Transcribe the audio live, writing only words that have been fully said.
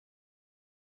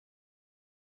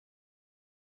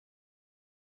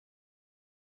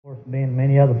Of course, been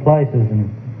many other places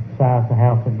besides the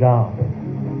house of God.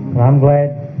 And I'm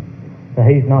glad that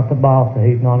He's not the boss, that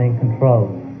He's not in control.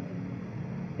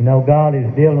 You know, God is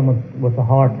dealing with the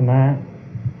heart tonight.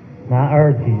 And I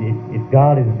urge you, if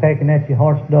God is pecking at your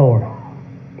heart's door,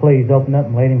 please open up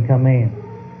and let Him come in.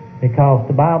 Because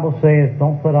the Bible says,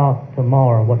 don't put off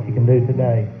tomorrow what you can do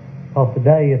today. Because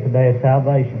today is the day of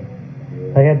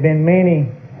salvation. There have been many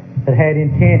that had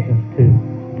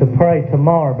intentions to pray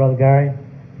tomorrow, Brother Gary,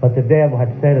 but the devil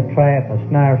had set a trap, a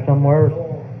snare somewhere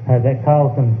that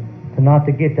caused them not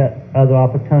to get that other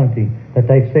opportunity that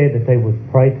they said that they would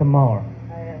pray tomorrow.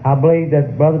 I believe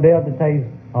that Brother Dale, that there's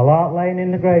a lot laying in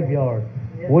the graveyard,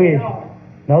 wished,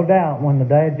 no doubt, when the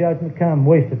day of judgment comes,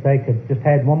 wished that they could just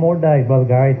had one more day, Brother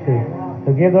Gary,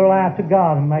 to give their life to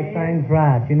God and make things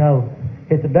right. You know,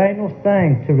 it's a dangerous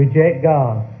thing to reject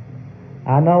God.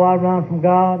 I know I run from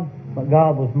God, but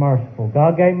God was merciful.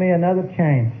 God gave me another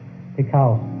chance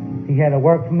because He had a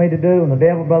work for me to do, and the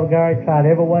devil, Brother Gary, tried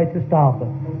every way to stop it.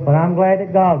 But I'm glad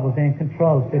that God was in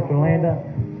control. Sister Linda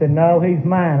said, "No, He's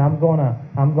mine. I'm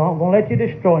gonna let you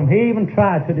destroy him." He even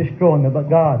tried to destroy me, but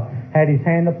God had His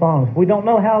hand upon us. We don't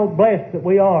know how blessed that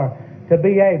we are to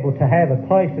be able to have a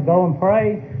place to go and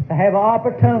pray, to have an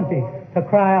opportunity to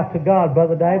cry out to God,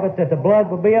 Brother David, that the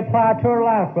blood will be applied to our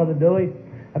life, Brother Dewey,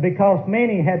 because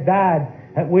many had died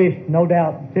that wished, no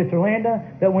doubt, Sister Linda,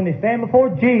 that when they stand before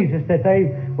Jesus, that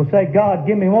they will say, "God,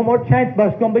 give me one more chance," but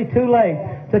it's going to be too late.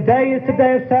 Today is the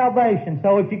day of salvation.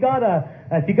 So if you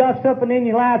got something in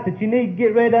your life that you need to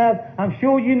get rid of, I'm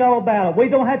sure you know about it. We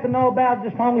don't have to know about it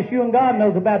just as long as you and God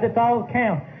knows about it. That's all that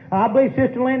counts. I believe,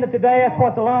 Sister Linda, today that's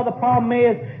what a lot of the problem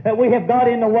is, that we have got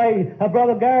in the way.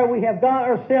 Brother Gary, we have got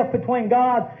ourselves between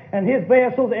God and His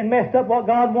vessels and messed up what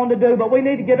God wanted to do. But we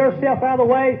need to get ourselves out of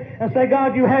the way and say,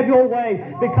 "God, you have your way,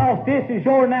 because this is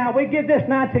your night. We give this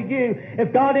night to you."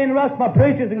 If God interrupts my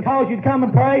preachers and calls you to come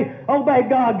and pray, obey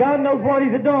God. God knows what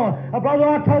He's doing. Brother,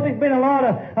 I told you there's been a lot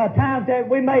of times that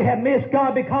we may have missed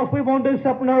God because we want to do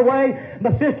something our way.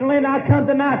 But Sister Linda, I come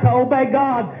tonight to obey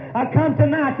God. I come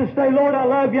tonight to say, "Lord, I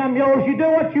love you. I'm yours. You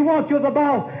do what you want. You're the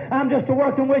boss. I'm just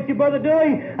working with you, Brother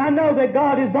Dewey." I know that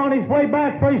God is on His way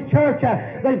back for His church.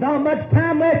 There's not much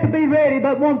time left to be ready,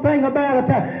 but one thing about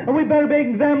it, we better be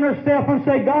examining ourselves and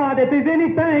say, "God, if there's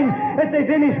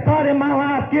any spot in my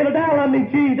life, get it out of me,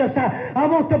 Jesus. I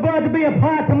want the blood to be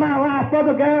applied to my life,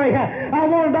 Brother Gary. I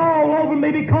want it all over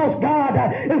me, because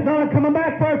God is not coming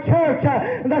back for a church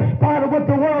that's spotted with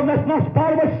the world, that's not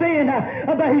spotted with sin,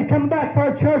 but He's coming back for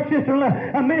a church, Sister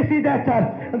Missy,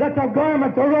 that our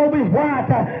garment, the robe is white.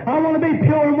 I want to be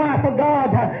pure and white for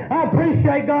God. I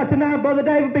appreciate God tonight, Brother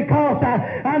David, because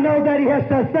I know that He has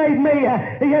saved me.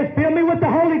 He has filled me with the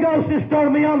Holy Ghost and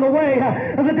started me on the way.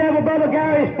 The devil, Brother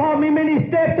Gary, has followed me many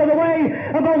steps of the way.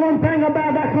 But one thing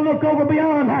about it, I can look over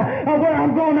beyond where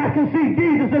I'm going. I can see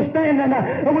Jesus is standing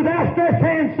with outstretched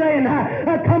hands saying,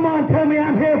 "Come on, tell me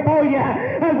I'm here for you."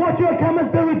 What you're coming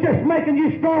through is just making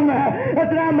you stronger,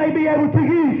 that I may be able to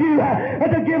use you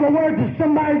to give a word to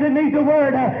somebody that needs a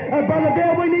word. Brother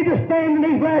Dale, we need to stand in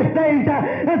these last days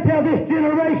and tell this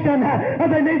generation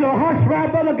they need their hearts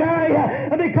right, Brother Gary,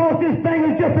 because this thing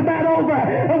is just about over.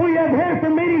 We have heard for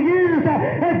many years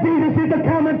that Jesus is a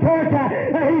coming church.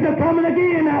 He's a coming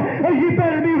again. You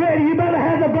better be ready. You better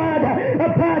have the blood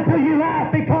applied to your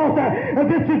life, because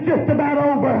this is just about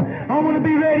over. I want to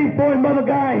be ready for Him, Brother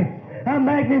Gary. I'm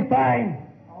magnifying.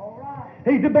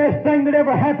 He's the best thing that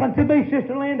ever happened to me,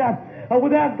 Sister Linda.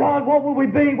 Without God, what would we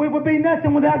be? We would be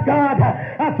nothing without God.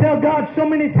 I tell God so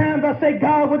many times, I say,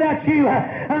 "God, without you,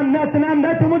 I'm nothing. I'm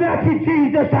nothing without you,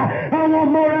 Jesus. I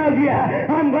want more of you."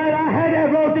 I'm glad I had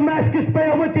that road Damascus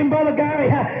spell with Him, Brother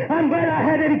Gary. I'm glad I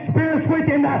had that experience with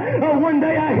Him. One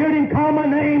day I heard Him call my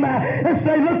name and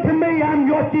say, "Look to me, I'm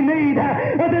what you need.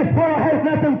 This world has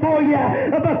nothing for you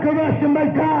but corruption,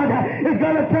 but God has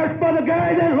got a church, Brother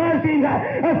Gary, that loves Him,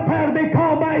 that's proud to be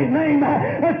called by His name.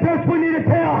 A church we need to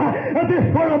tell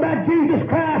this world about Jesus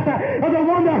Christ, the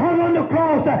one that hung on the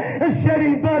cross and shed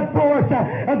His blood for us.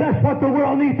 That's what the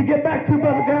world needs to get back to,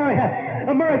 Brother Gary.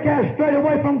 America has strayed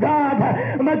away from God,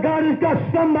 but God has got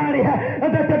somebody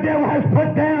that the devil has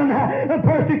put down, a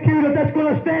persecutor that's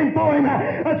going to stand for Him,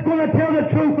 that's going to tell the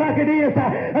truth like it is,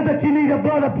 that you need a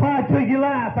blood applied to your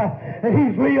life.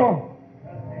 He's real.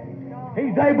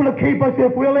 He's able to keep us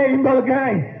if we'll let Him, Brother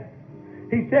Gary.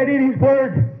 He said in His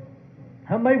Word,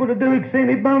 "I'm able to do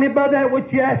exceedingly abundantly above that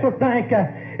which you ask or think."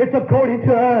 It's according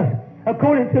to us,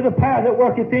 according to the power that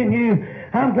worketh in you.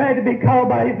 I'm glad to be called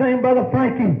by His name, Brother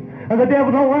Frankie. The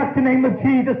devil don't like the name of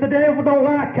Jesus. The devil don't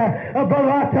like, Brother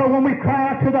Otto, when we cry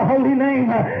out to the holy name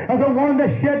of the one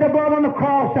that shed the blood on the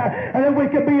cross, and that we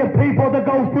could be a people that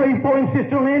go free for him,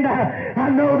 Sister Linda. I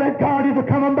know that God is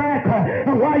coming back.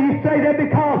 And why you say that?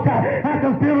 Because I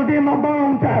can feel it in my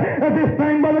bones. This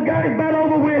thing, Brother Gary's about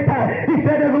over with. He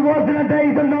said, as it was in the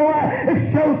days of Noah,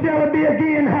 it so shall it be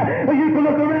again. You can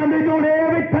look around, they're doing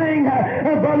everything,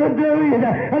 Brother Dewey,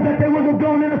 that they would have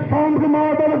done in a Sodom and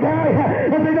Gomorrah, Brother Gary.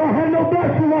 They don't have no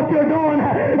blush for what you're doing.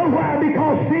 Why?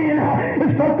 Because sin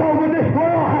is took over this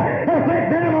world.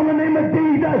 Let down on the name of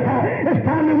Jesus. It's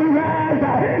time that we rise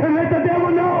and let the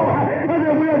devil know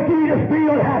that we are Jesus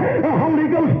filled, Holy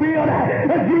Ghost filled.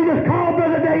 Jesus called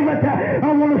Brother David.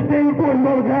 I want to stand for him,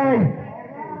 Brother Gary.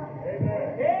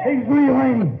 He's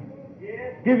reeling.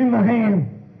 Give him a hand.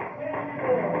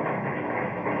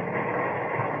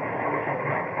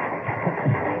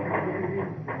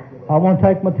 I want to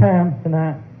take my time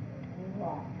tonight.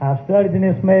 I studied in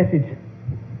this message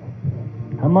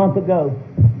a month ago.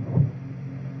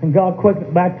 And God quickened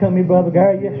it back to me, Brother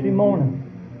Gary, yesterday morning.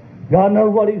 God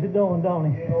knows what He's doing,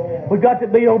 don't He? We've got to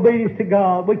be obedient to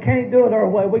God. We can't do it our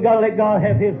way. We've got to let God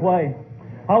have His way.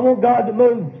 I want God to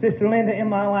move Sister Linda in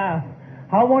my life.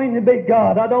 I want Him to be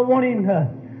God. I don't want Him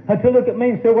to look at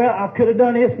me and say, well, I could have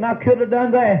done this and I could have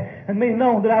done that, and me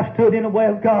know that I stood in the way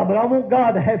of God. But I want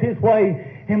God to have His way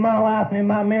in my life and in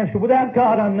my ministry. Without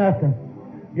God, I'm nothing.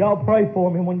 Y'all pray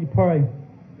for me when you pray.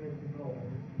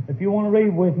 If you want to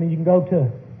read with me, you can go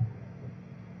to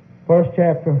first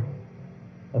chapter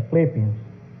of Philippians.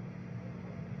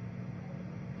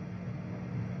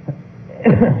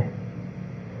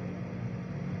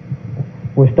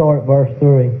 We'll start at verse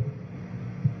 3.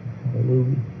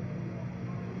 Hallelujah.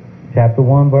 Chapter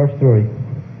 1, verse 3.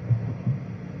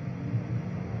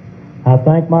 I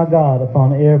thank my God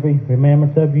upon every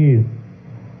remembrance of you,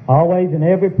 always in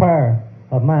every prayer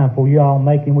of mine for you all,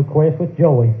 making request with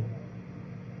joy,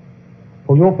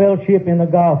 for your fellowship in the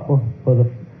gospel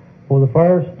from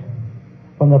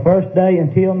the first day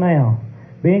until now,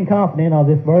 being confident of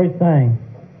this very thing,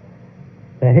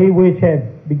 that He which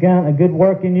had begun a good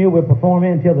work in you will perform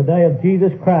it until the day of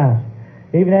Jesus Christ.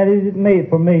 Even that is it meet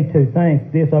for me to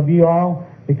think this of you all,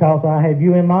 because I have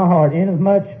you in my heart,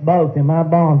 inasmuch both in my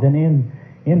bonds and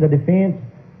in the defense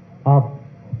of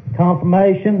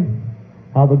confirmation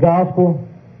of the gospel.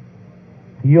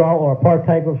 You all are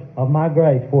partakers of my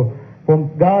grace. For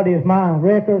God is my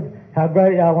record, how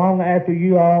great I long after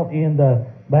you all in the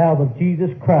bowels of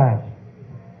Jesus Christ.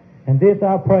 And this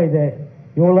I pray, that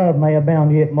your love may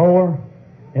abound yet more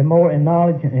and more in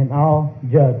knowledge and in all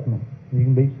judgment. You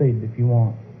can be seated if you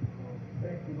want.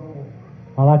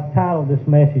 I like to title this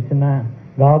message tonight,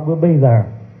 God Will Be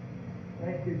There.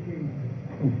 Thank you,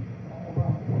 Jesus.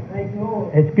 Thank you,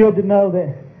 Lord. It's good to know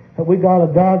that we got a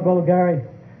God, Brother Gary.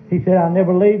 He said, I'll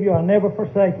never leave you, I'll never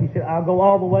forsake you. He said, I'll go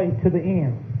all the way to the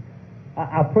end.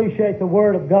 I appreciate the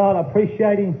Word of God. I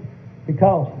appreciate Him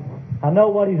because I know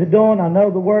what He's doing. I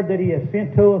know the Word that He has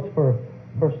sent to us for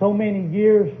so many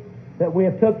years that we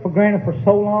have took for granted for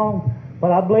so long.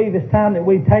 But I believe it's time that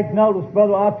we take notice,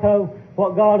 Brother Otto,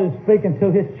 what God is speaking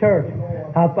to His church.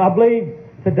 I believe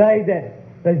today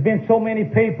that there's been so many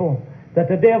people that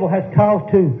the devil has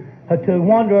caused to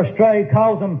wander astray,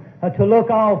 caused them to look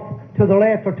off to the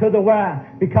left or to the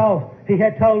right, because he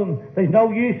had told them there's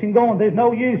no use in going, there's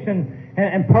no use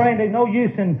in praying, there's no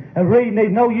use in reading,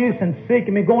 there's no use in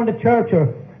seeking me, going to church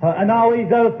and all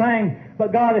these other things.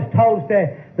 But God has told us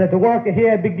that the work that He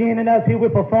had begun in us, He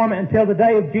will perform it until the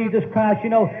day of Jesus Christ.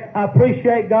 You know, I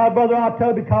appreciate God, Brother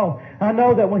Otto, because I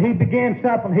know that when He begins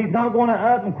something, He's not going to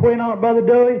up and quit on it, Brother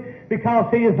Dewey,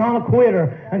 because He is not a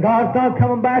quitter. And God's not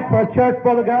coming back for a church,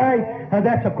 Brother Gary, and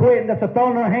that's a quitting, that's a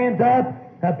throwing our hands up.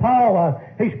 Paul,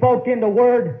 he spoke in the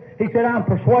Word. He said, I'm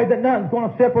persuaded that nothing's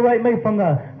going to separate me from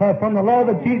the love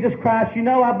of Jesus Christ. You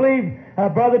know, I believe,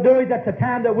 Brother Dewey, that's the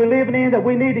time that we're living in, that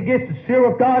we need to get the fear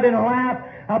of God in our life.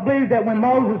 I believe that when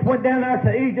Moses went down there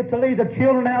to Egypt to lead the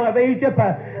children out of Egypt,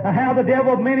 how the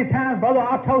devil many times, Brother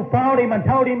Otto, fought him and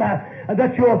told him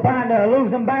that you'll find a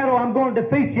losing battle. I'm going to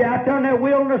defeat you out there in that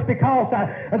wilderness because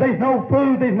there's no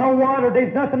food, there's no water,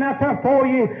 there's nothing out there for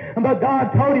you. But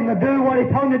God told him to do what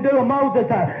He told him to do. And Moses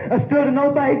stood and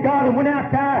obeyed God and went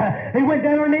out there. He went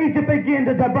down in Egypt again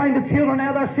to bring the children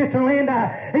out of their Sister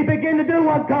Linda. He began to do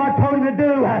what God told him to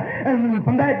do. And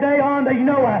from that day on, you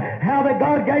know how that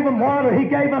God gave him water. He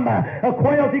gave them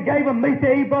quails. He gave them meat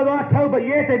to eat, Brother Otto. But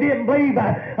yet they didn't believe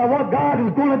what God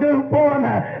was going to do for them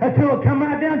until it come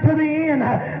right down to the in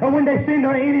when they seen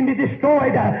their enemy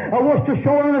destroyed was to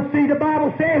show them to see the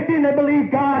Bible says in they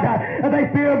believe God. They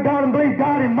fear God and believe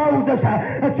God in Moses.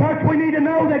 Church, we need to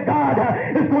know that God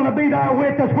is going to be there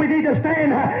with us. We need to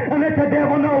stand and let the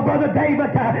devil know, Brother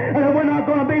David, that we're not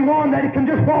going to be one that can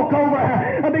just walk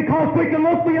over because we can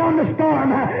look beyond the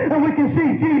storm and we can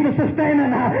see Jesus is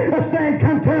standing saying,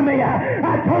 come to me.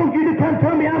 I told you to come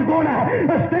to me. I'm going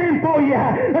to stand for you.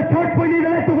 Church, we need to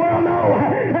let the world know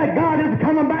that God is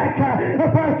coming back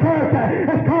for a church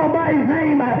that's called by His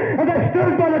name that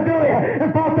stood by the door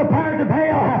and fought the powers of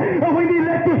hell. We need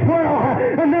to let this world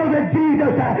know that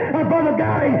Jesus, Brother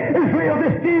Gary, is real.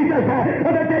 This Jesus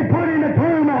that they put in the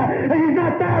tomb, He's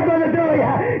not there, Brother Dewey.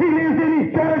 He lives in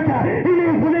His church. He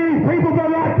lives within His people,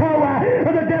 Brother Otto.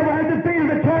 The devil has defeated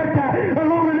the church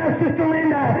along with our Sister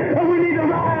Linda. We need to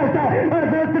rise.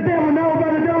 Let the devil know,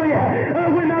 Brother Dewey,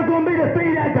 we're not going to be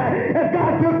defeated. If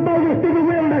God took Moses through the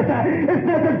wilderness, it's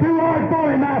nothing too hard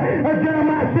for Him.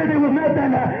 Jeremiah said there was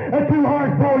nothing too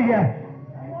hard for you.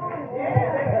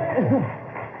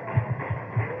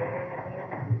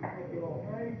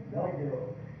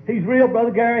 He's real,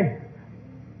 Brother Gary.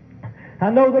 I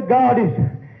know that God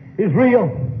is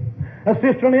real.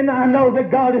 Sister Linda, I know that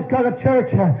God has got a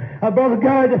church, Brother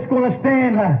Gary, that's going to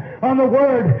stand on the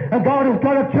Word. God has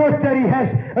got a church that He has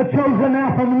chosen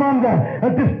now from among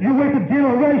this wicked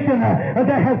generation that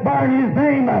has borne His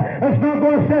name. It's not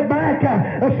going to sit back.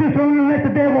 Sister Linda, let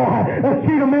the devil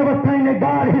cheat them everything that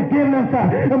God has given us.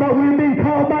 But we've been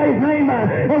called by His name.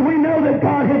 We know that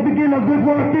God has begun a good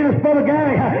work in us, Brother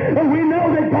Gary. We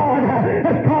know that God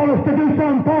has called us to do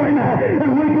something for Him.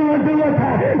 And we're going to do it.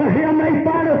 He may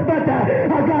fight us, but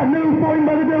I got news for Him,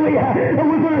 Brother Dewey.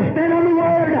 We're going to stand on the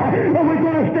Word. We're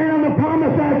going to stand on the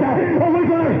promises. We're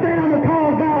going to stand on the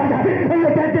call of God. And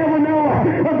let that devil know,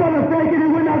 Brother Frankie, that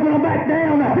we're not going to back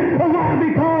down. Why?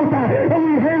 Because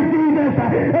we heard Jesus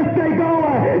say, go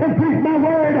and preach my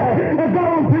Word. Go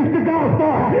and preach the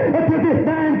gospel to this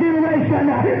dying generation,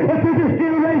 to this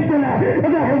generation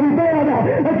that has rebelled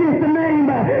against the name,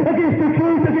 against the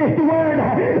truth, against the Word.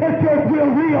 The church will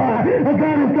real.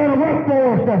 God is going to work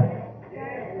for us.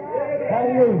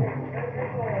 Hallelujah.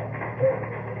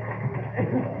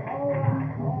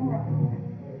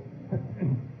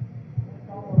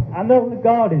 I know that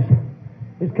God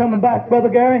is coming back, Brother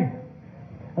Gary.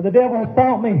 The devil has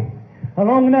fought me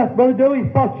long enough, Brother Dewey.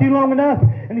 He's fought you long enough,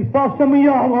 and he's fought some of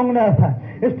y'all long enough.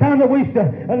 It's time that we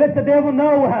let the devil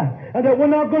know that we're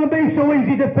not going to be so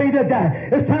easy defeated.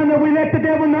 It's time that we let the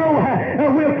devil know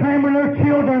we're claiming our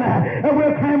children,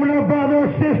 we're claiming our brother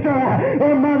or sister,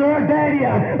 or mother or daddy,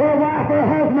 or wife or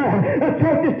husband.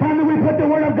 Church, it's time that we put the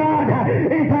Word of God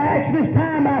into action. It's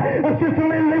time, Sister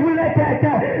Lindley, we let that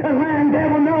lying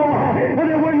devil know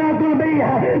that we're not going to be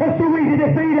so easy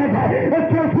defeated.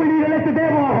 Church, we need to let the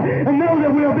devil know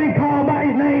that we're being called by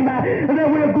His name, and that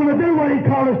we're going to do what He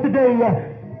called us to do.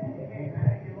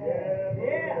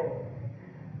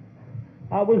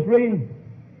 I was reading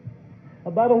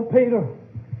about old Peter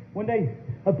when they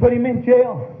put him in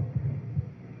jail.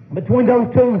 Between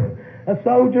those two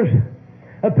soldiers,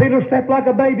 Peter slept like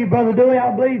a baby, Brother Dewey.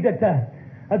 I believe that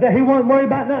he wasn't worried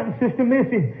about nothing, Sister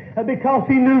Missy, because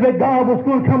he knew that God was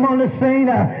going to come on the scene.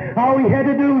 All he had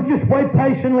to do was just wait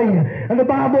patiently. And the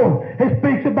Bible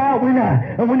speaks about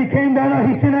when he came down,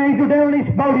 he sent an angel down and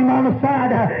he smote him on the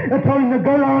side and told him to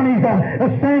go on his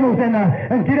sandals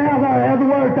and get out of there. In other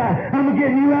words, I'm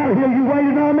getting you out of here. You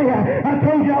waited on me. I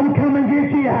told you I would come and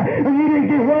get you. And you didn't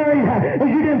get worried.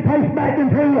 You didn't pace back and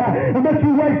through. But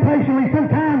you wait patiently.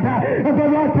 Sometimes,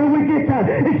 Brother Arthur, we get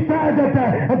excited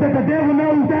that the devil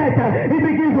knows that. He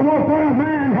begins to work on our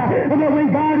mind. But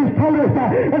when God has told us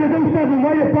to do something,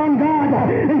 wait upon God.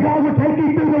 And God will take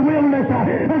you through the wilderness.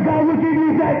 And God will give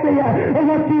you exactly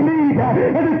what you need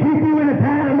to keep you in a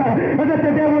time that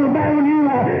the devil will battle you.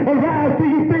 Rise to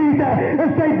your feet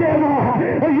and say, devil,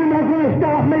 you're not going to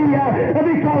stop me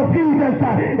because Jesus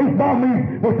has bought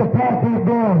me with the price of His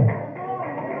blood.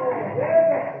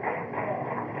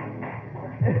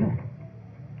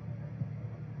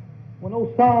 When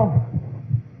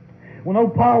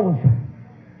old Paul was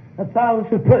Silas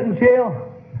was put in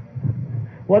jail,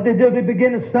 what they did, they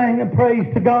began to sing and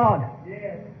praise to God.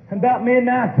 And about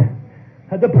midnight,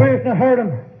 the prisoner heard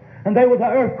them, and there was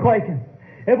an earthquake.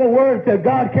 Every word that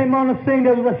God came on the scene,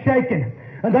 there was a shaking,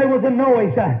 and there was a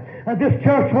noise. This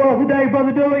church world today,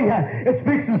 Brother Dewey, it's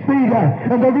fixing to see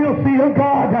the real seed of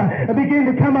God begin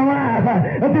to come alive.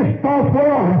 This false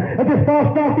world, this false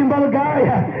doctrine, Brother Guy,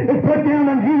 is put down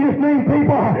in Jesus' name,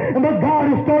 people. But God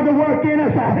is starting to work in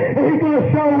us. He's going to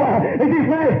show in these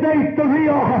last days the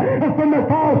real from the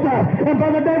false. And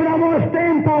Brother David, I want to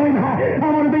stand for him. I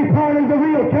want to be part of the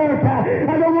real church.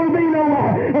 I don't want to be no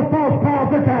false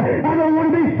prophet. I don't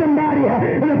want to be somebody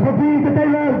that believes that they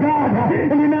love God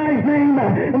in His name.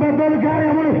 But Brother Gary,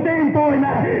 I want to stand for him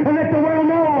and let the world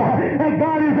know that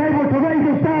God is able to raise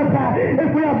us up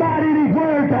if we abide in His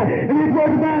words. And His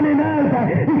words abide in us.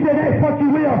 He said, "That's what you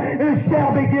will, and it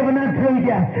shall be given unto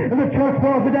you." In the church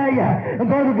world today,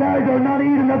 Brother Gary, they're not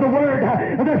eating of the Word.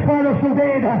 That's why they're so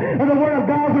dead. And the Word of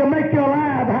God will make you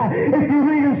alive. If you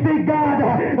read and seek God,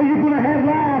 you're going to have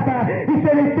life. He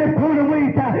said, "Except corn and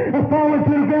wheat fall into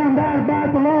the ground, dies by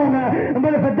it alone.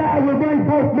 But if it die, will bring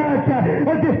forth much."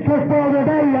 This church world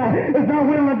today is not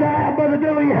willing to die, Brother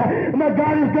Dewey. But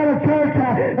God has got a church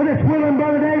that's willing,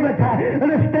 Brother David,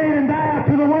 to stand and die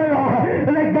to the world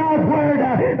and let God's Word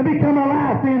become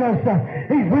alive in us.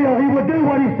 He's real. He would do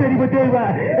what He said He would do.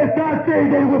 If God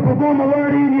said that He would perform a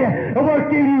word in you, a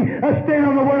work in you, stand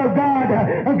on the Word of God,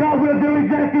 and God will do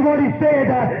exactly what He said.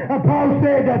 Paul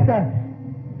said that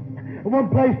one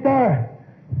place there,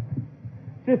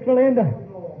 Sister Linda,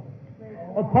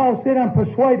 Paul said, "I'm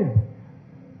persuaded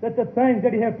that the things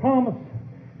that He had promised,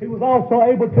 He was also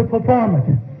able to perform it."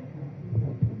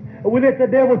 We let the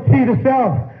devil cheat us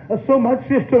out so much,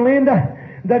 Sister Linda,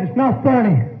 that it's not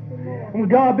funny. When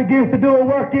God begins to do a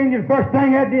work in you, the first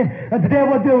thing that the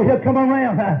devil will do, he'll come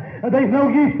around. There's no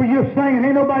use for you singing.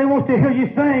 Ain't nobody wants to hear you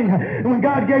sing. When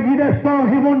God gave you that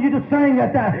song, He wanted you to sing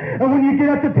it. And when you get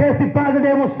up to testify, the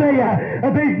devil will say,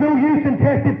 "There's no use in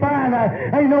testifying.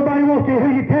 Ain't nobody wants to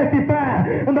hear you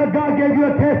testify." But God gave you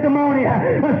a testimony.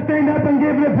 Stand up and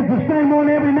give it if it's the same one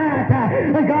every night.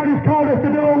 And God has called us to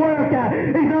do a work.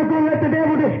 He's not going to let the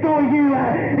devil destroy you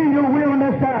in your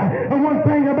willingness. And one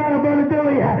thing about it, Brother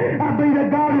Dewey, I believe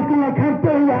that God is going to come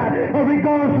through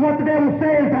regardless of what the devil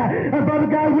says. Brother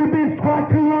God, we've been quite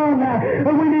too long.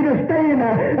 We need to stand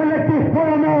and let this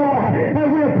world know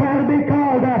that we're proud to be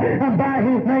called by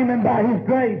His name and by His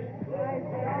grace.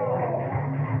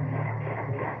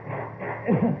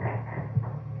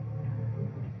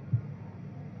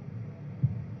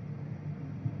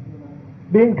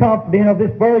 Being confident of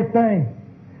this very thing,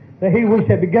 that He which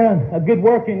had begun a good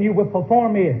work in you will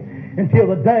perform it until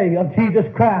the day of Jesus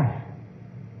Christ.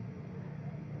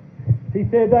 He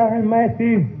said there in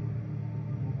Matthew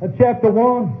chapter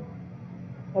 1,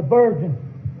 "A virgin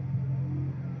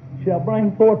shall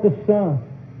bring forth a son,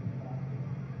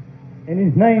 and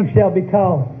His name shall be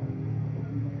called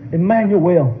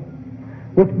Emmanuel,"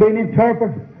 which being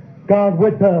interpreted, God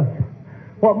with us.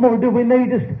 What more do we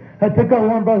need to go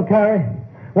on, Brother Carey?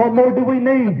 What more do we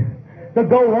need to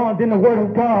go on than the Word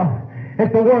of God?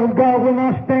 If the Word of God will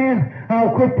not stand,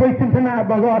 I'll quit preaching tonight,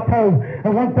 Brother Otto.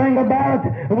 And one thing about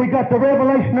it, we got the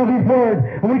revelation of His Word,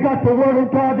 and we got the Word of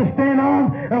God to stand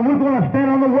on, and we're going to stand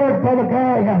on the Word, Brother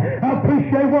Guy. I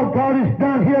appreciate what God has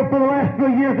done here for the last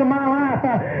 3 years of my life.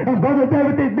 And Brother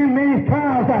David, there's been many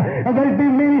trials, and there's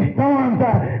been many storms,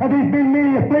 and there's been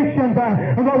many afflictions.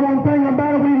 But one thing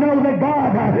about it, we know that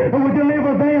God will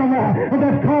deliver them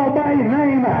that's called by His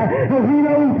name. He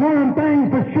knows one thing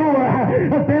for sure,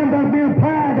 that them that have been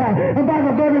applied by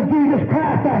the blood of Jesus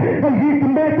Christ, and you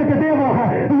can bet that the devil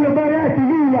will go after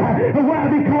you. Why?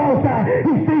 Because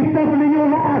he sees something in your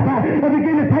life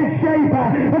begin to take shape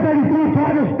that he's going to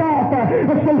try to stop.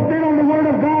 So stand on the Word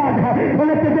of God and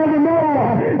let the devil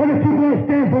know that you're going to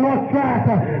stand for what's right,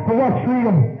 for what's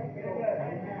real.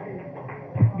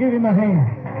 Give him a hand.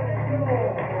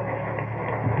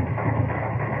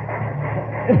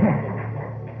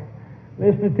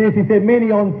 Listen to this. He said,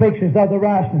 "Many are the afflictions of the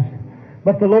righteous,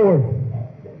 but the Lord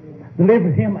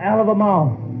delivered him out of them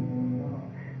all."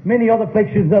 Many are the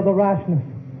afflictions of the righteous.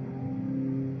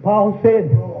 Paul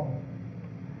said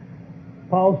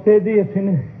this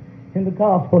in the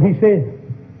gospel. He said,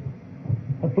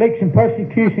 "Affliction,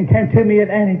 persecution came to me at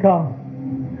Antioch.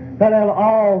 That out of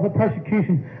all the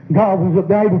persecution, God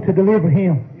was able to deliver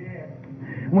him."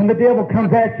 When the devil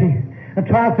comes at you and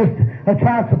tries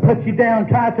to put you down,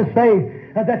 tries to say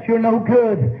that you're no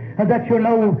good, that you're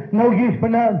no use for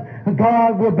nothing.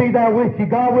 God will be there with you.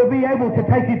 God will be able to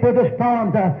take you through the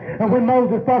storms. And when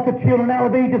Moses brought the children out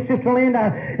of Egypt, Sister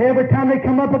Linda, every time they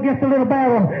come up against a little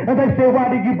battle, and they say, why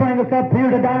did you bring us up here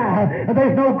to die? And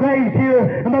there's no graves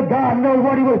here. But God knows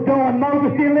what he was doing.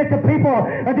 Moses didn't let the people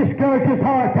discourage his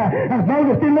heart. And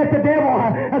Moses didn't let the devil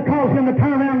cause him to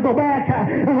turn around and go back.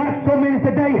 And like so many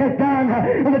today has done.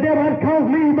 And the devil has caused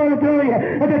me, Brother Dewey,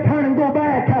 to turn and go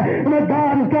back. But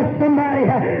God has got somebody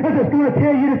that's going to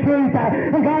tell you the truth.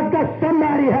 And God's got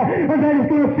somebody that is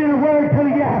going to send a word to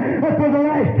you for the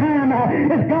last time.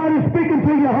 As God is speaking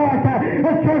to your heart,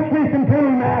 church, listen to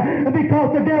him.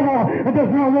 Because the devil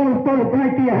does not want us, Brother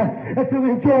Frankie, to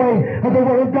enjoy the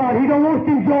Word of God. He don't want us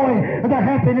to enjoy the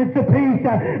happiness, the peace,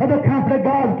 the comfort that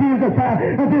God gives us.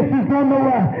 This is no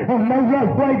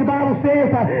rough way. The Bible says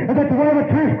that the way of a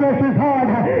transgressor is hard.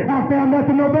 I found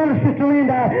nothing no better, Sister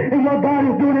Linda, in what God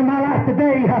is doing in my life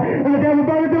today. And the devil,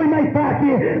 Brother Dewey, may fight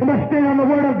you, but stand on the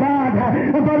Word of God.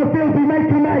 And Brother Philip, he may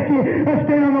come at you,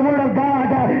 stand on the Word of God.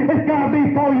 If God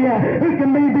be for you, who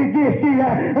can be against you?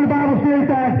 And the Bible says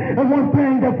that one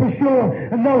thing that for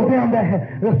sure, know them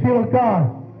that the seal of God.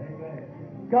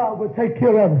 God will take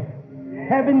care of us.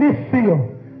 Having this seal,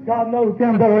 God knows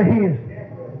them that are his.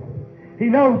 He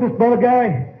knows us, Brother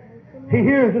Gary. He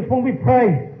hears us when we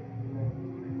pray.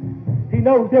 He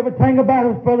knows everything about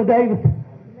us, Brother David.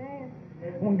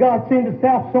 When God sends us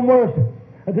out somewhere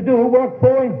to do a work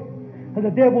for him, and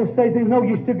the devil will say there's no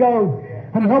use to go.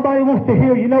 And nobody wants to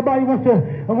hear you. Nobody wants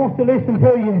to listen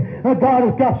to you. And God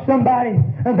has got somebody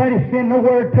and that is sending the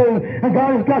word to. And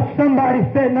God has got somebody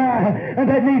sitting there and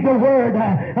that needs a word.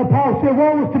 And Paul said,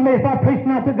 woe is to me if I preach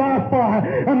not the gospel.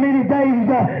 And many days,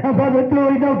 and Brother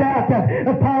Dewey, no doubt,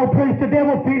 Paul preached, the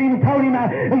devil beat him and told him,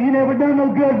 you never done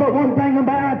no good but one thing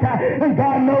about it. And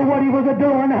God knew what he was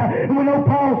doing. And we know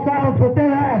Paul's silence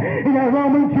within in that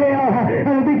Roman jail.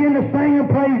 And he began to sing and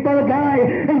praise Brother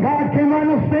Guy. And God came on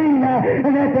the scene.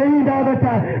 And at the end of it,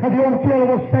 the old jailer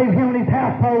will save him and his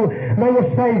household. They will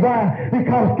save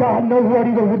because God knows what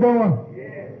he was doing.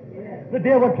 The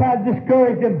devil tried to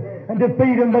discourage him and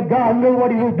defeat him, but God knew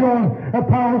what he was doing.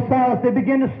 Paul and Silas, they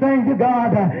began to sing to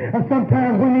God. And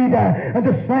sometimes we need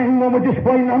to sing when we're just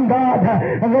waiting on God.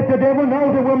 And let the devil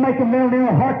know that we're making melody in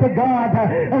the heart to God.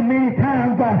 And many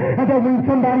times, that when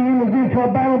somebody enters into a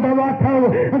battle, Brother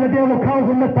Otto, and the devil calls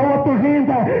them to throw up their hands,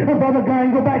 and Brother Guy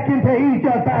go back into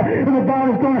Egypt. And the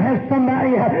God is going to have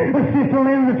somebody, a Sister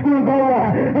Lynn, that's going to go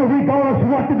regardless of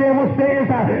what the devil says,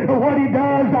 or what he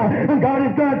does. And God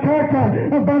has got a church,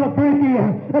 Brother Frankie,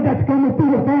 that's coming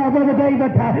through the fire, Brother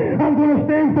David. I'm going to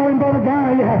stand for him, Brother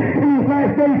Guy. In these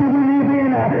last days that we live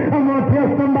in, I'm going to tell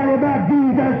somebody about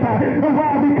Jesus.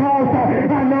 Why? Because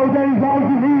I know that he's all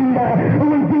you need.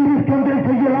 When Jesus comes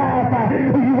into your life,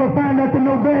 you will find nothing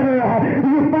no better.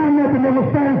 You will find nothing that will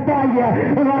satisfy you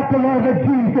like the love of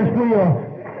Jesus will.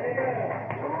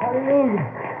 Hallelujah.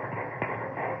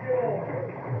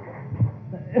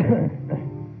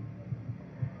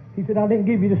 He said, I didn't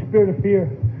give you the spirit of fear,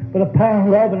 but a power,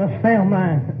 love, and a sound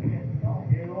mind.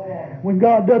 When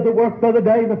God does the work, Brother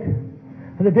David,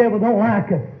 the devil don't like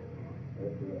it.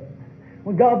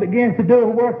 When God begins to do a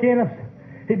work in us,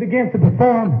 he begins to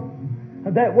perform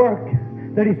that work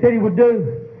that he said he would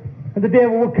do. And the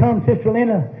devil will come, Sister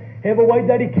Lena, every way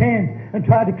that he can and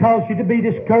try to cause you to be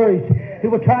discouraged. He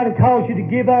will try to cause you to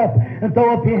give up and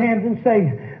throw up your hands and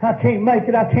say, I can't make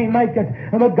it, I can't make it.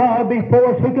 And but God be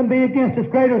for us, who can be against us?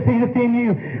 Greater is he that's in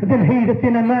you than he that's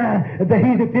in the mind, than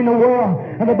he that's in the world.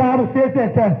 And the Bible says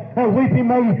that weeping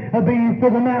may be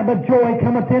for the night, but joy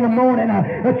cometh in the morning.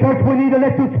 The church, we need to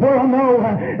let this world know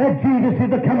that Jesus is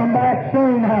coming back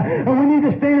soon. And we need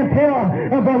to stand and tell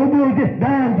Brother Billy, this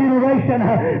dying generation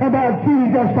about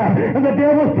Jesus. And the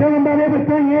devil's telling about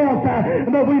everything else.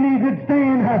 But we need to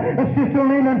stand, Sister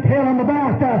Linda, and tell them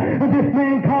about this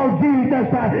man called Jesus.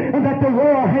 And that the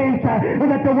world hates, and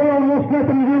that the world wants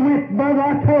nothing to do with, Brother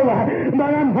Otto.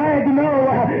 But I'm glad to know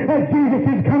that Jesus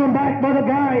is coming back, Brother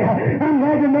Guy. I'm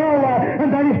glad to know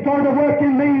that he started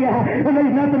working me, and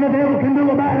there's nothing the devil can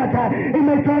do about it. He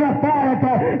may try to fight it,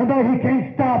 but he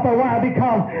can't stop it. Why?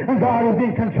 Because God is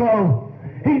in control.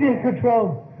 He's in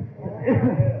control.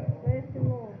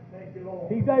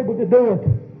 He's able to do it.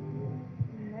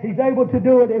 He's able to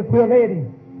do it if we'll let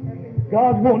him.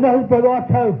 God's wanting us, Brother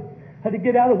Otto, to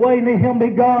get out of the way and let him be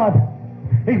God.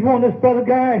 He's wanting us, Brother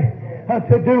Gary,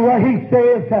 to do what He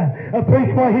says,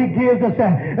 preach what He gives us,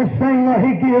 and sing what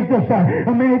He gives us.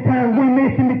 Many times we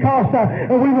miss Him because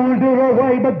we want to do it our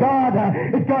way, but God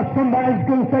has got somebody who's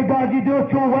going to say, God, you do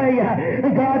it your way.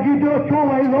 God, you do it your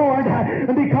way, Lord.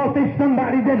 Because there's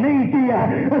somebody that needs you.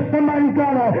 Somebody's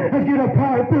got to get a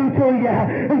prayer through to you.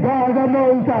 And God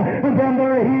knows them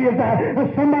there He is.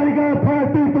 Somebody got a prayer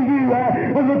through for you.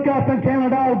 Look up and count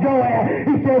it all joy.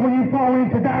 He said, when you fall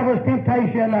into diverse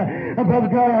temptation, Brother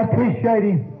God, I appreciate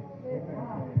Him.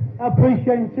 I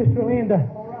appreciate Him, Sister Linda.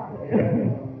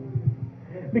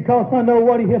 Because I know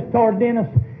what He has started in us,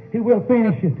 He will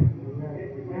finish it.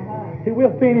 He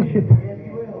will finish it.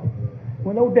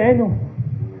 When old Daniel,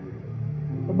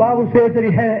 the Bible says that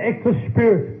he had an extra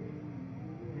spirit.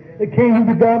 The kings,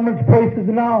 the governments, priests,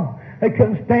 and all, they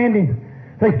couldn't stand him.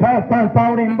 They tried to find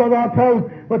fault in him, Brother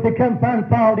Otto, but they couldn't find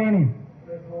fault in him.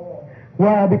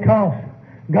 Why? Because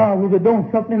God was doing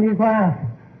something in his life.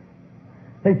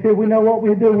 They said, we know what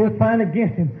we'll do. We'll fight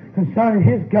against him concerning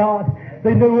his God.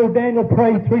 They knew old Daniel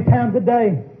prayed 3 times a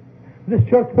day. This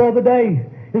church, Brother Dave,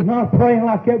 is not praying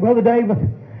like that, Brother David.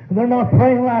 They're not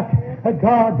praying like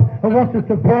God wants us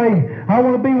to pray. I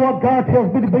want to be what God tells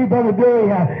me to be, Brother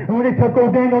Gary. And when they took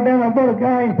old Daniel down on Brother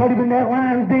Guy and put him in that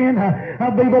lion's den, I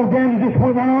believe old Daniel just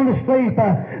went on to sleep.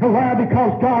 Why?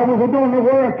 Because God was doing the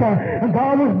work. And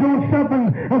God was doing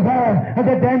something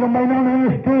that Daniel may not have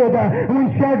understood.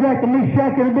 When Shadrach and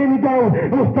Meshach and Abednego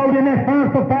was thrown in that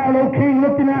furnace of fire, the old king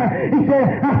looked in there. He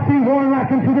said, I see one like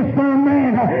unto the Son of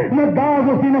Man. But God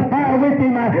was in the fire with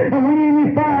him. And when you're in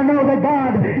the fire, know that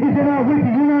God is in our with you.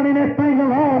 You're not in that thing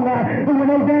alone. And when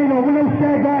no Daniel, when no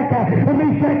Shadrach, and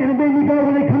Meshach and Abednego,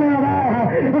 when they come out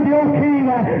there, and the old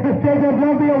king said there's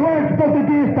going to be a word spoken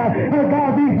against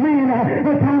God, these men.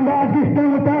 The time God gets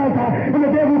done with us, and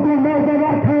the devil's going to know that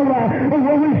I told when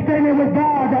we're standing with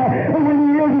God, and when he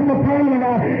hears us praying,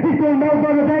 he's going to know,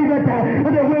 Brother David,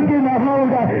 that we're getting a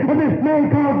hold of this man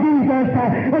called Jesus.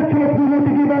 A church we want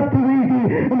to give up too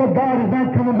easy, but God is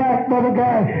not coming back, Brother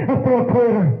Guy, for a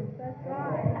quarter.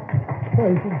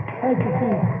 Praise Him. Thank you,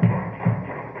 Jesus.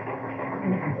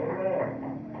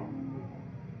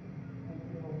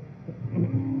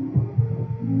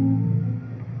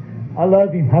 I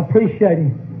love Him. I appreciate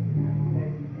Him.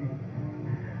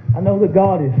 I know that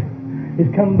God is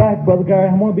coming back, Brother Gary.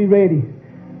 I want to be ready.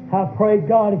 I pray,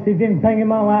 God, if there's anything in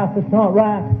my life that's not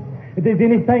right, if there's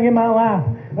anything in my life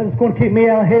that's going to keep me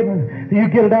out of heaven, you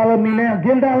get it out of me now.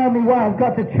 Get it out of me while I've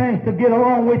got the chance to get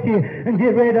along with you and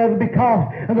get rid of it, because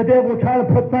the devil will try to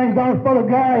put things on us for the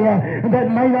guy that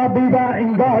may not be right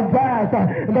in God's eyes.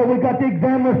 But we've got to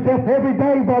examine ourselves every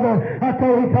day, brother. He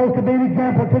told us to be an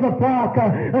example to the flock.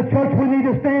 Church, we need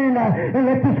to stand and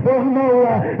let this world know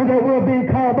that we're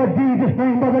being called by Jesus'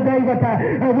 name, Brother David.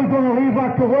 We're going to live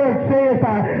like the Word says.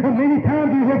 Many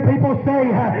times you hear people say,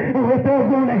 if they're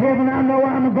going to heaven, I know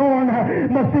I'm going.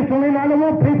 But Sister Lynn, I don't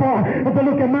want people to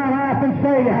look at my life and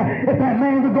say, if that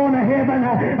man's going to heaven,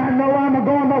 I know I'm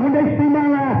going. But when they see my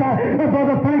life,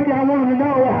 Brother Frankie, I want them to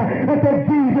know that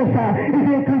Jesus is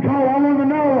in control. I want them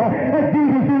to know that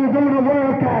Jesus is doing the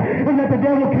work and that the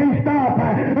devil can't stop.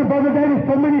 Brother David,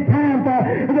 so many times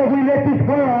that we let this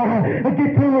world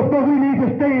get to us, but we need to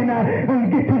stand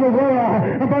and get to the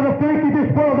world. Brother Frankie,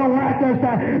 this world don't like us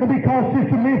because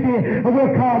Sister Missy,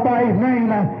 we're called by His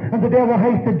name, and the devil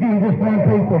hates the Jesus name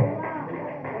people.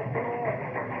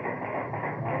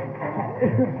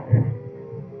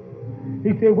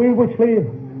 He said, we which live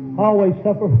always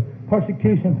suffer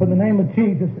persecution for the name of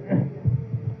Jesus,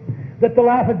 that the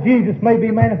life of Jesus may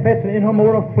be manifested in her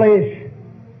mortal flesh.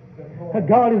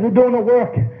 God is doing a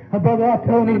work, Brother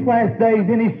Otto, in these last days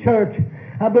in His church.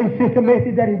 I believe, Sister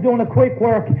Missy, that He's doing a quick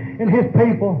work in His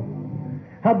people.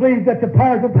 I believe that the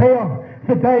powers of hell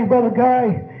today, Brother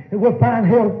Guy, will find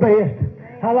hell's best.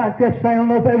 I like that saying. I don't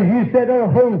know if that was you said or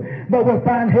who, but we'll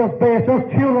find hell's best. Those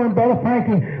children, Brother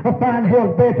Frankie, will find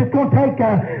hell's best. It's going to take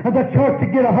the church to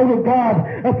get a hold of God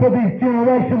for these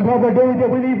generations, Brother Dewey, that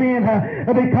we live in,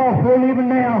 because we're living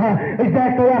now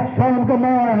exactly like Sodom and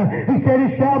Gomorrah. He said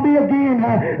it shall be again.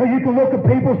 You can look at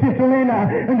people, Sister Lena,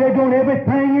 and they're doing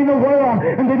everything in the world,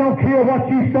 and they don't care what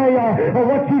you say or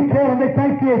what you tell them. They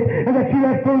think that you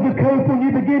have through the coop when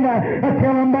you begin to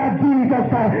tell them about Jesus.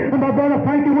 And my Brother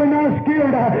Frankie, we're not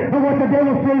scared of what the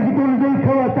devil says he's going to do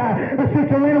to us.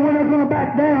 Sister Linda, we're not going to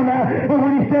back down.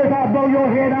 When he says, I'll blow your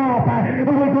head off,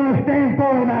 we're going to stand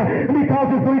for him. Because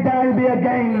if we die, it'll be a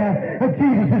gain.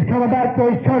 Jesus is coming back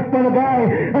for his church, brother guy.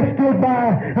 Stood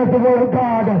by the word of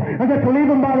God. That's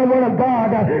living by the word of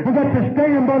God. That's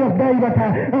stand, brother David,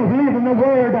 living the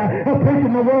word,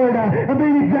 preaching the word,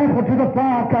 being an example to the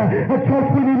flock. A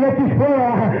church, we need to let this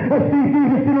world see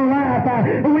Jesus in our life.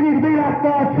 We need to be like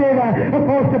God said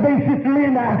for us to be. Sister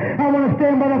Linda, I want to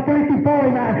stand by the Frankie for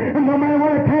him. And no matter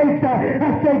what it takes,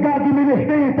 I say, God, give me the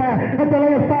strength to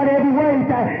lay aside every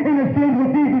weight in the sins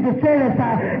with Jesus to set us.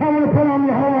 I want to put on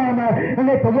your whole armor and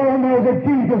let the world know that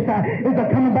Jesus is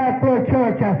coming back for a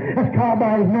church that's called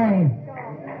by his name.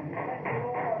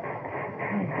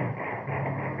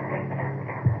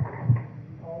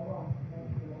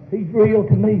 He's real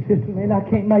to me, Sister Lynn. I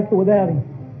can't make it without him.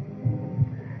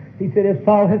 He said, if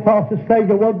Saul had lost the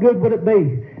Savior, what good would it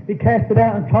be? He cast it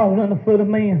out and trod it under the foot of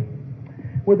men.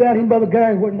 Without him, Brother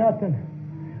Gary, we're nothing.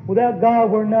 Without God,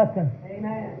 we're nothing.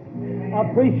 Amen. I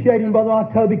appreciate him, Brother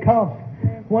Otto, because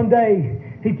one day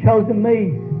he chosen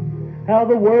me out of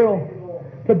the world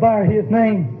to bear his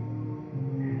name.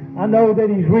 I know that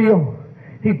he's real.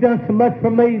 He's done so much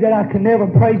for me that I can never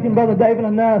praise him, Brother David,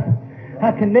 enough.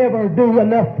 I can never do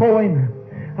enough for him.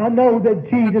 I know that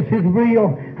Jesus is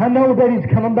real. I know that he's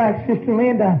coming back, Sister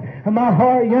Linda. And my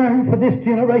heart yearns for this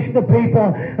generation of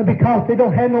people because they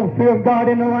don't have no fear of God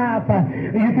in their life.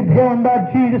 You can tell them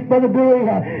about Jesus, Brother Dewey,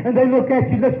 and they look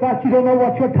at you just like you don't know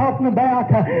what you're talking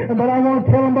about. But I want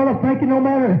to tell them, Brother Frankie, no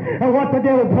matter what the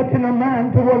devil puts in their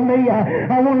mind toward me,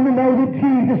 I want them to know that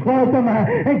Jesus loves them.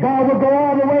 And God will go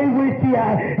all the way with you.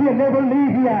 He'll never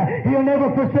leave you. He'll never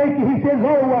forsake you. He says,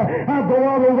 oh, I'll go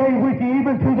all the way with you,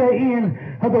 even to the end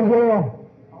of the world.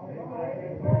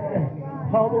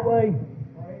 All the way.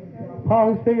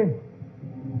 Paul said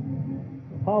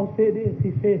this.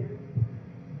 He said,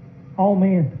 all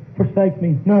men forsake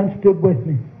me. None stood with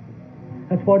me.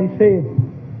 That's what he said.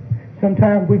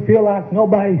 Sometimes we feel like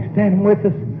nobody's standing with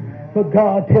us, but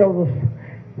God tells us.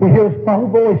 We hear a small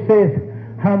voice says,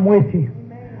 I'm with you.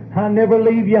 I never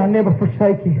leave you. I never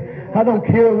forsake you. I don't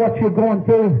care what you're going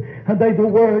through. There's a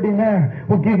word in there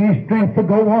will give you strength to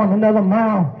go on another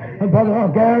mile.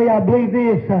 Brother Gary, I believe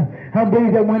this. I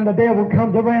believe that when the devil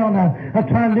comes around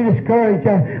trying to discourage,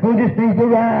 we just need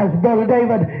to rise, Brother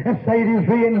David, and say it is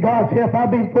written, God said, if I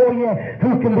be for you,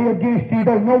 who can be against you?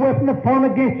 There's no weapon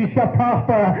formed against you shall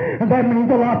prosper. And that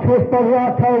means a lot to us, Brother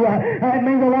Otto. That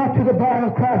means a lot to the body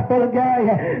of Christ, Brother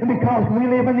Gary, because we're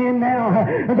living in now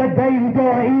the days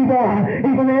are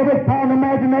evil. Even every thought and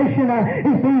imagination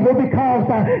is evil because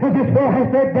this world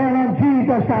has let down on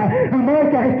Jesus.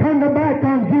 America has turned their back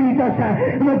on Jesus.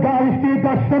 But God has still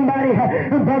got somebody,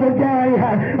 Brother Gary,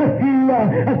 a few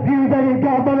that he's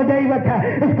got, Brother David,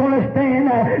 is going to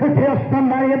stand and tell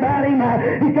somebody about him.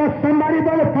 He's got somebody,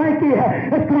 Brother Frankie,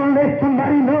 that's going to let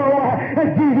somebody know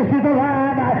that Jesus is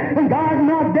alive. And God's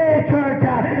not dead, church.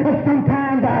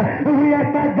 Sometimes we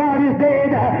act like God is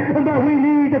dead, but we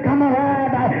need to come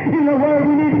alive in the Word.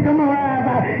 We need to come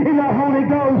alive in the Holy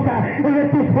Ghost and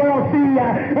let this world see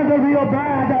the real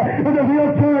bride, the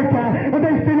real church.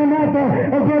 They've seen enough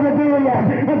of Brother Dewey,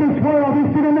 of this world.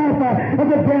 They've seen enough of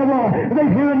the devil.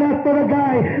 They've heard enough for the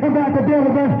guy about the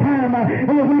devil this time.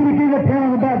 And if we begin to tell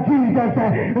them about Jesus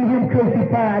and him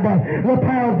crucified, the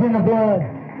power's in the blood.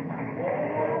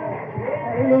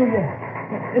 Hallelujah.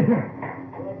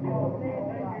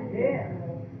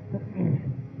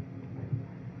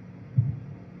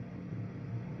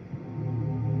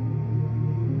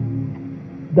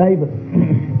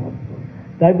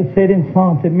 David said in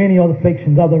Psalms that many are the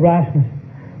afflictions of the righteous,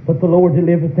 but the Lord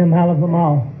delivereth them out of them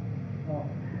all.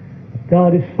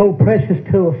 God is so precious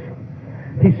to us.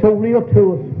 He's so real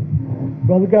to us.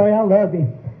 Brother Gary, I love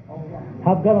him.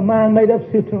 I've got a mind made up,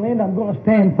 Sister Linda. I'm going to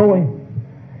stand for him.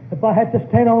 If I have to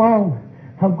stand alone,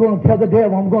 I'm going to tell the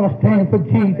devil I'm going to stand for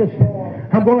Jesus.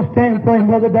 I'm going to stand for him,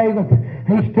 Brother David.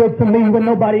 He stood for me when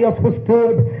nobody else was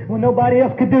stood, when nobody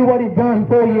else could do what he's done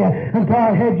for you. And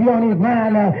God had you on his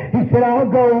mind. He said, I'll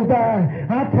go there.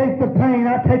 I take the pain.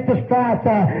 I take the stripes.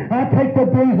 I take the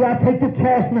bruises. I take the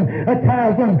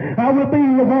chastisement. I will be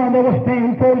the one that will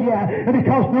stand for you. And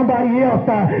because nobody else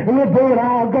will do it,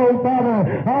 I'll go,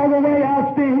 Father. All the way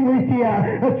I'll stand with you.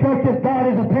 The church of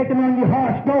God is taking on your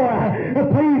heart's door.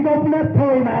 Please open up to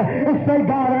him. and say,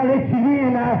 God, I let you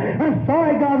in. I'm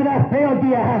sorry, God, that I failed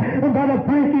you. And Brother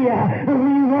Frankie,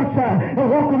 when you once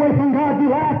walk away from God,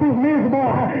 your life is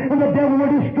miserable, and the devil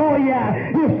will destroy you.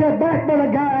 You'll sit back,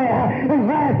 Brother Guy, and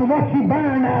laugh and watch you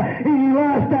burn in your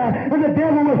lust, and the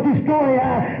devil will destroy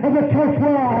you, and the church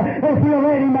will, if we'll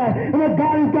let him. And that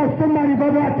God has got somebody,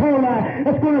 Brother, I told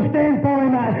that's going to stand for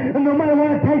him. And no matter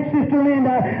what it takes, Sister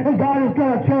Linda, and God has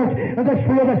got a church, and that's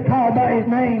real, that's called by his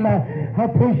name. I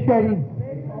appreciate him.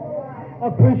 I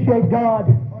appreciate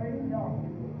God.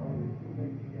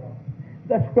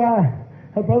 That's why,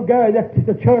 Brother Gary, that's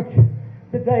the church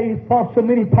today has fought so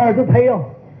many powers of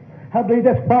hell. I believe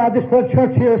that's why this little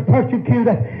church here is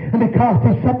persecuted. And because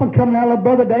there's something coming out of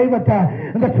Brother David,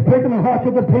 and that's breaking the hearts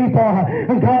of the people.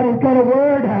 And God has got a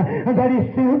word, and that He's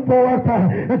sent forth.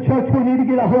 And church, we need to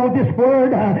get a hold of this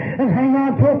word and hang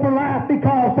on to it for life,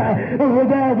 because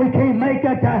without we can't make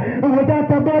it. And without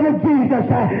the blood of Jesus,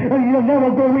 you'll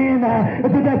never go in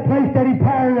to that place that He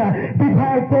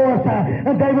prepared for us.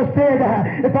 And David said,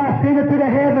 if I ascend into the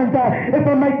heavens, if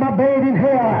I make my bed in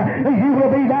hell, you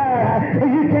will be there.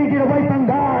 You can't get away from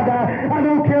God. I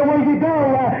don't care where you go,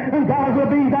 and God will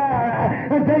be there.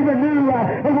 And David knew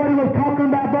what he was talking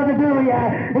about, Brother Dewey.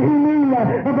 He knew,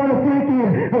 Brother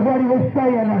Frankie, what he was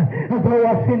saying. Though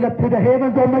I ascend up to the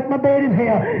heavens, go make my bed in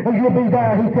hell, and you'll be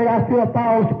there. He said, I feel a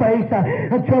foul space.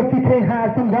 And church, you can't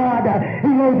hide from God. He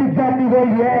knows exactly where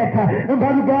you're at. And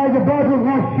Brother Guy, the blood was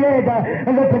once shed,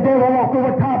 and let the devil walk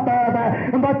over top of.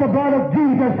 But the blood of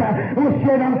Jesus was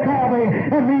shed on Calvary,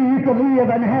 and me you can live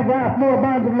and have life more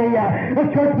abundantly.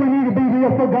 Church, we need to be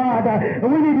real for God.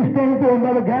 We need to stand for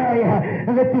Brother Gary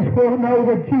and let this world know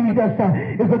that Jesus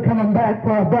is coming back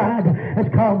for a bride that's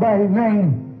called by His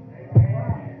name.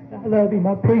 I love Him.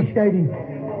 I appreciate Him.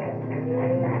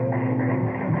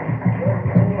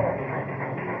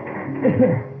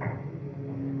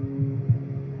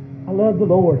 I love the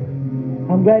Lord.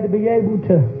 I'm glad to be able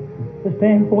to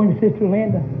stand for Him, Sister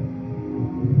Linda,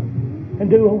 and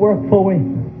do a work for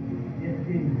Him.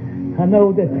 I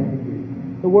know that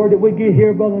the word that we get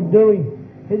here, Brother Dewey,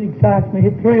 it excites me,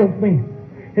 it thrills me,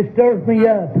 it stirs me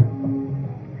up.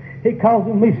 It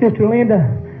causes me, Sister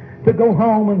Linda, to go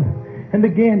home and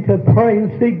begin to pray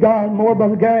and seek God more.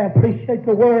 Brother Gary, I appreciate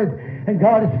the word, and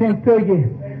God has sent through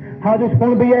you. I just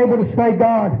want to be able to say,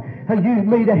 God, use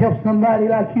me to help somebody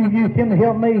like you used Him to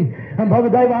help me. And Brother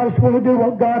David, I just want to do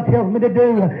what God tells me to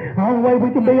do. The only way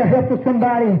we can be a help to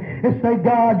somebody is say,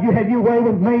 God, you have your way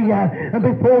with me. And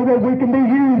before that we can be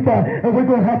used, we're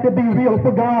going to have to be real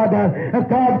for God.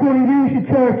 If God's going to use your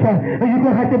church, you're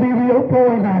going to have to be real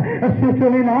for Him.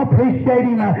 Sister Lynn, I appreciate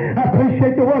Him. I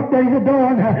appreciate the work that He's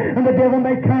doing. And the devil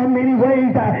may come many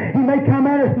ways. He may come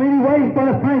at us many ways,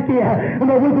 Brother Frankie.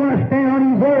 But we're going to stand on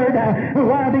His word.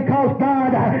 Why? Because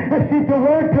God sent the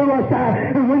word to us,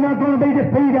 and we're not going to be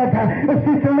defeated.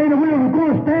 Sister Lena, we're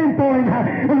going to stand for Him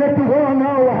and let the world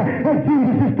know that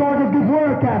Jesus has started a good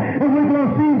work, and we're going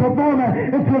to see Him perform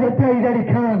it until the day that He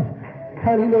comes.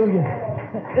 Hallelujah.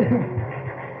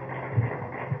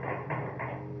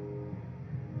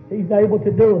 He's able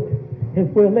to do it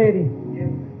if we'll let Him.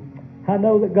 I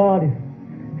know that God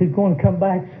is going to come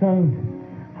back soon.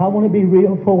 I want to be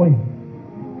real for Him.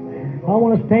 I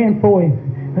want to stand for Him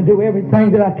and do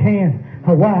everything that I can,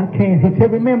 or why I can. He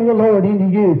said, remember the Lord in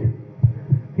your youth.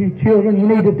 You children, you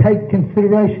need to take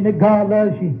consideration that God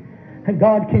loves you and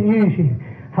God can use you.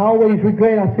 I always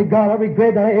regret, I said, God, I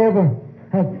regret that I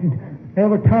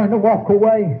ever turned to walk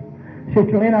away.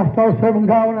 Sister Lynn, I started serving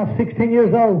God when I was 16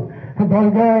 years old. And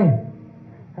Brother Gary,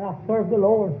 I served the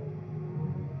Lord.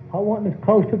 I wasn't as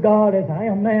close to God as I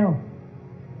am now.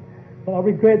 But I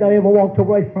regret that I ever walked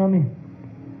away from Him.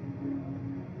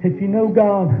 If you know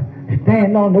God,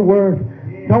 stand on the Word.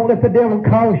 Don't let the devil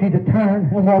cause you to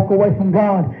turn and walk away from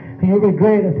God, and you'll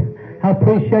regret it. I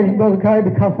appreciate Him, Brother Gary,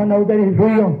 because I know that He's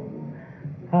real.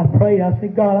 I prayed. I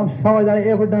said, God, I'm sorry that I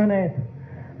ever done that.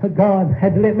 But God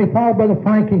had to let me fall, Brother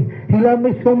Frankie. He loved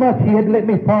me so much, He had to let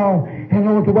me fall in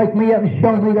order to wake me up and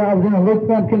show me that I was in a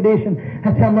lukewarm condition.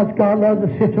 That's how much God loves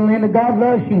us, Sister Linda. God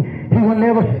loves you. He will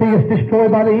never see us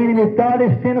destroyed by the enemy. If God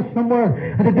has sent us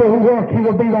somewhere to do a work, He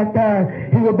will be right there.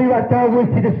 He will be right there with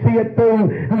you to see it through.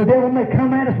 And the devil may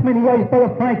come at us many ways,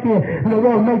 Brother Frankie, and the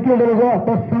road may get a little rough,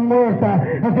 but somewhere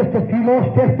just a few more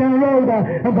steps down the road,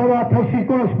 and Brother, I tell you, she's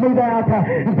going to smooth out,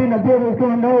 and then the devil is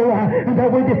going to know that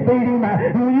we defeat him.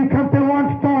 And when you come through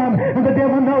one storm, and the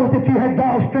devil knows that you had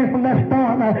God's strength from that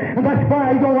storm, and that's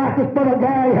why He don't like us, Brother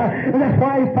Gary, and that's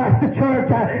why He fights the church,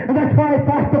 and that's why He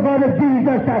fights the blood of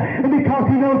Jesus, and because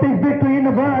He knows there's victory in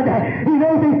the blood, He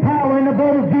knows there's power in the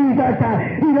blood of Jesus,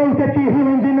 He knows that your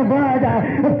healing's in the blood.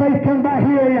 The faith comes by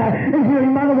hearing, and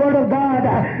hearing by the word of God.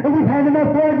 And we've had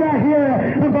enough word right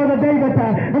here, Brother David,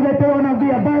 that there will not be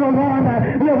a battle won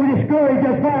that will discourage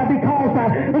us. Why? Because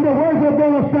the word will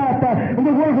build us up, and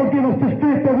the word will give us the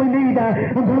strength that we need,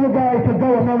 Brother Gary, to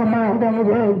go another mile down the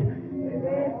road.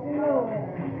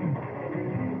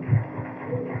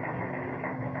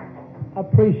 I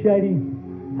appreciate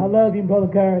him. I love him, Brother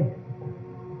Gary.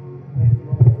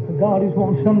 God is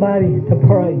wanting somebody to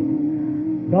pray.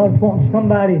 God is wanting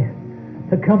somebody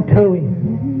to come to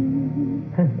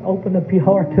him and open up your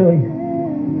heart to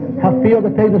him. I feel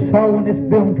that there's a soul in this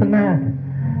building tonight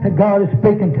that God is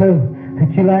speaking to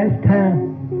at your last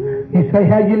time. You say,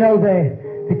 how do you know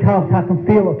that? Because I can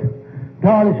feel it.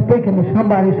 God is speaking to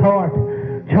somebody's heart.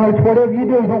 Church, whatever you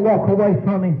do, don't walk away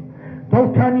from him.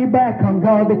 Don't turn your back on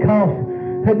God, because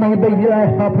it may be your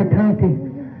last opportunity.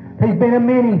 There's been a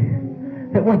many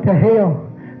that went to hell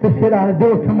that said, I'll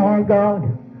do it tomorrow,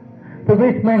 God. The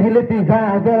rich man, he lifted his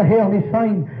eyes out of hell and he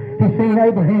seen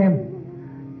Abraham.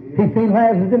 He seen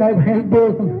Lazarus in Abraham's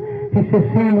bosom. He said,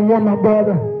 see the one, my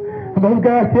brother. And Brother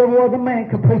God, if there was a man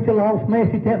could preach a lost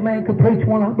message, that man could preach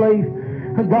one, I believe.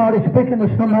 And God is speaking to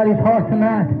somebody's heart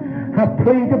tonight. I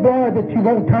plead the blood that you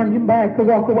won't turn your back or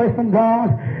walk away from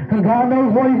God. And God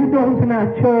knows what He's doing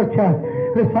tonight, church.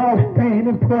 Let's all stand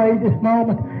and pray this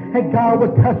moment. And God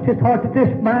would touch this heart, that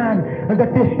this mind, and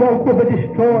that this yoke will be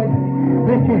destroyed.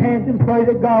 Lift your hands and pray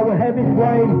that God will have His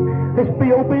way. Let's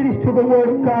be obedient to the Word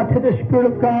of God, to the Spirit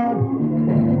of God.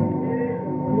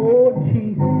 Lord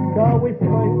Jesus, God, we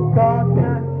pray for God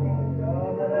tonight.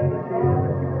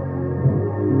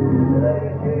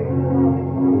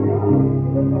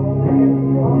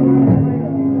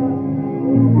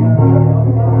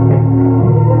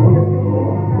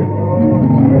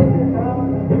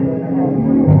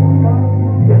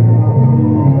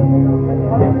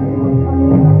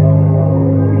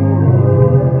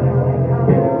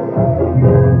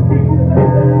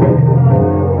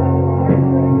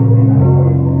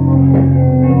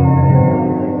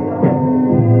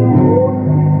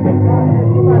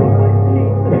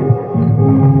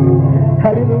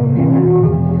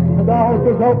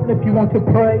 Open if you want to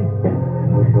pray.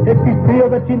 If you feel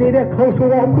that you need a closer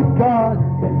walk with God,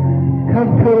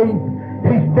 come to Him.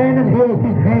 He's standing here with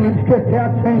His hands stretched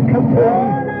out saying, come to me.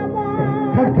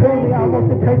 Come to me. I want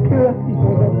to take care of you.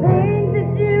 The things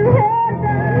that you have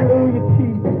done. Hallelujah,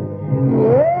 Jesus.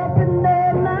 Open the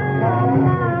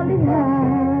line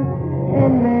behind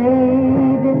and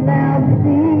made it now to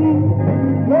see.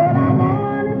 Lord, I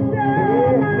want to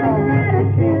show my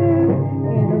gratitude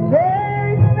in a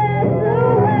very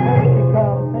special way.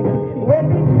 With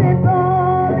these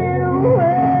simple little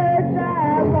words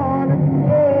I want to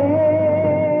say.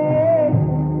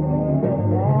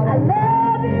 I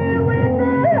love you with a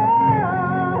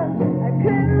heart I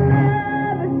couldn't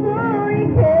love before you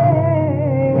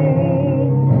came.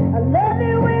 I love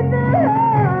you with a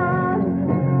heart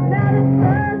now the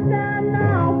sun's shining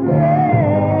on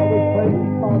parade.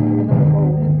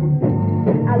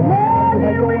 I love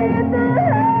you with the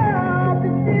heart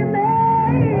that you made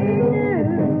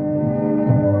new.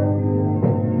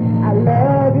 I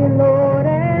love you, Lord,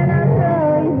 and I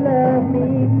know you love me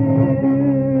too.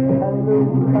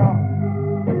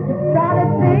 Try to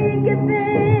think of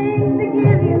things to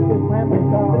give you.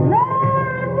 Lord,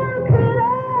 what could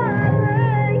I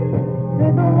bring to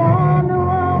the one who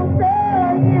owns the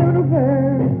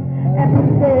universe and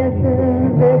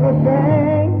possesses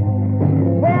everything?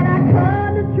 When I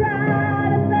come to try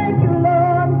to thank you,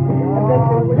 Lord, I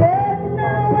think there's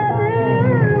no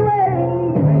other way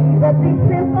but these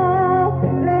simple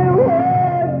little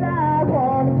words I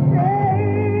want to say.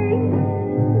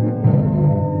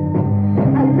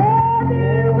 I love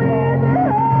you with a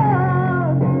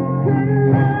heart couldn't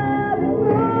love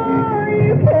before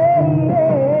you came.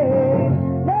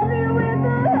 Love you with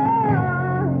a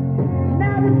heart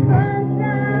now the sun's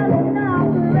shining on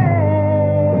parade.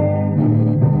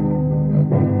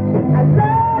 I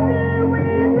love you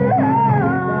with a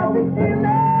heart that you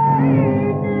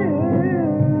made new.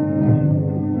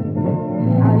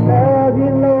 I love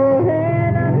you, Lord,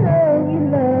 and I know you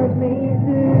love me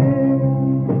too.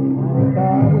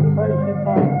 God, we praise you,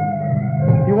 Father.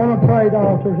 If you want to pray, the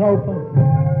altar's open.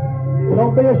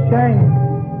 Don't be ashamed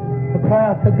to cry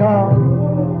out to God.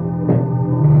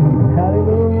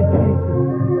 Hallelujah, Jesus.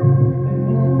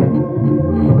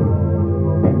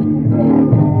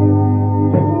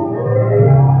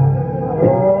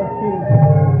 Oh, Jesus.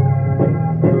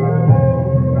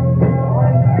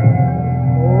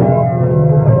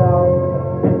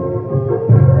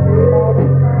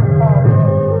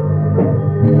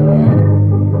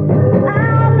 I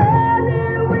love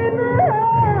you with a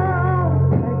heart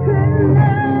I couldn't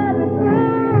love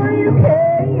before you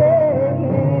came.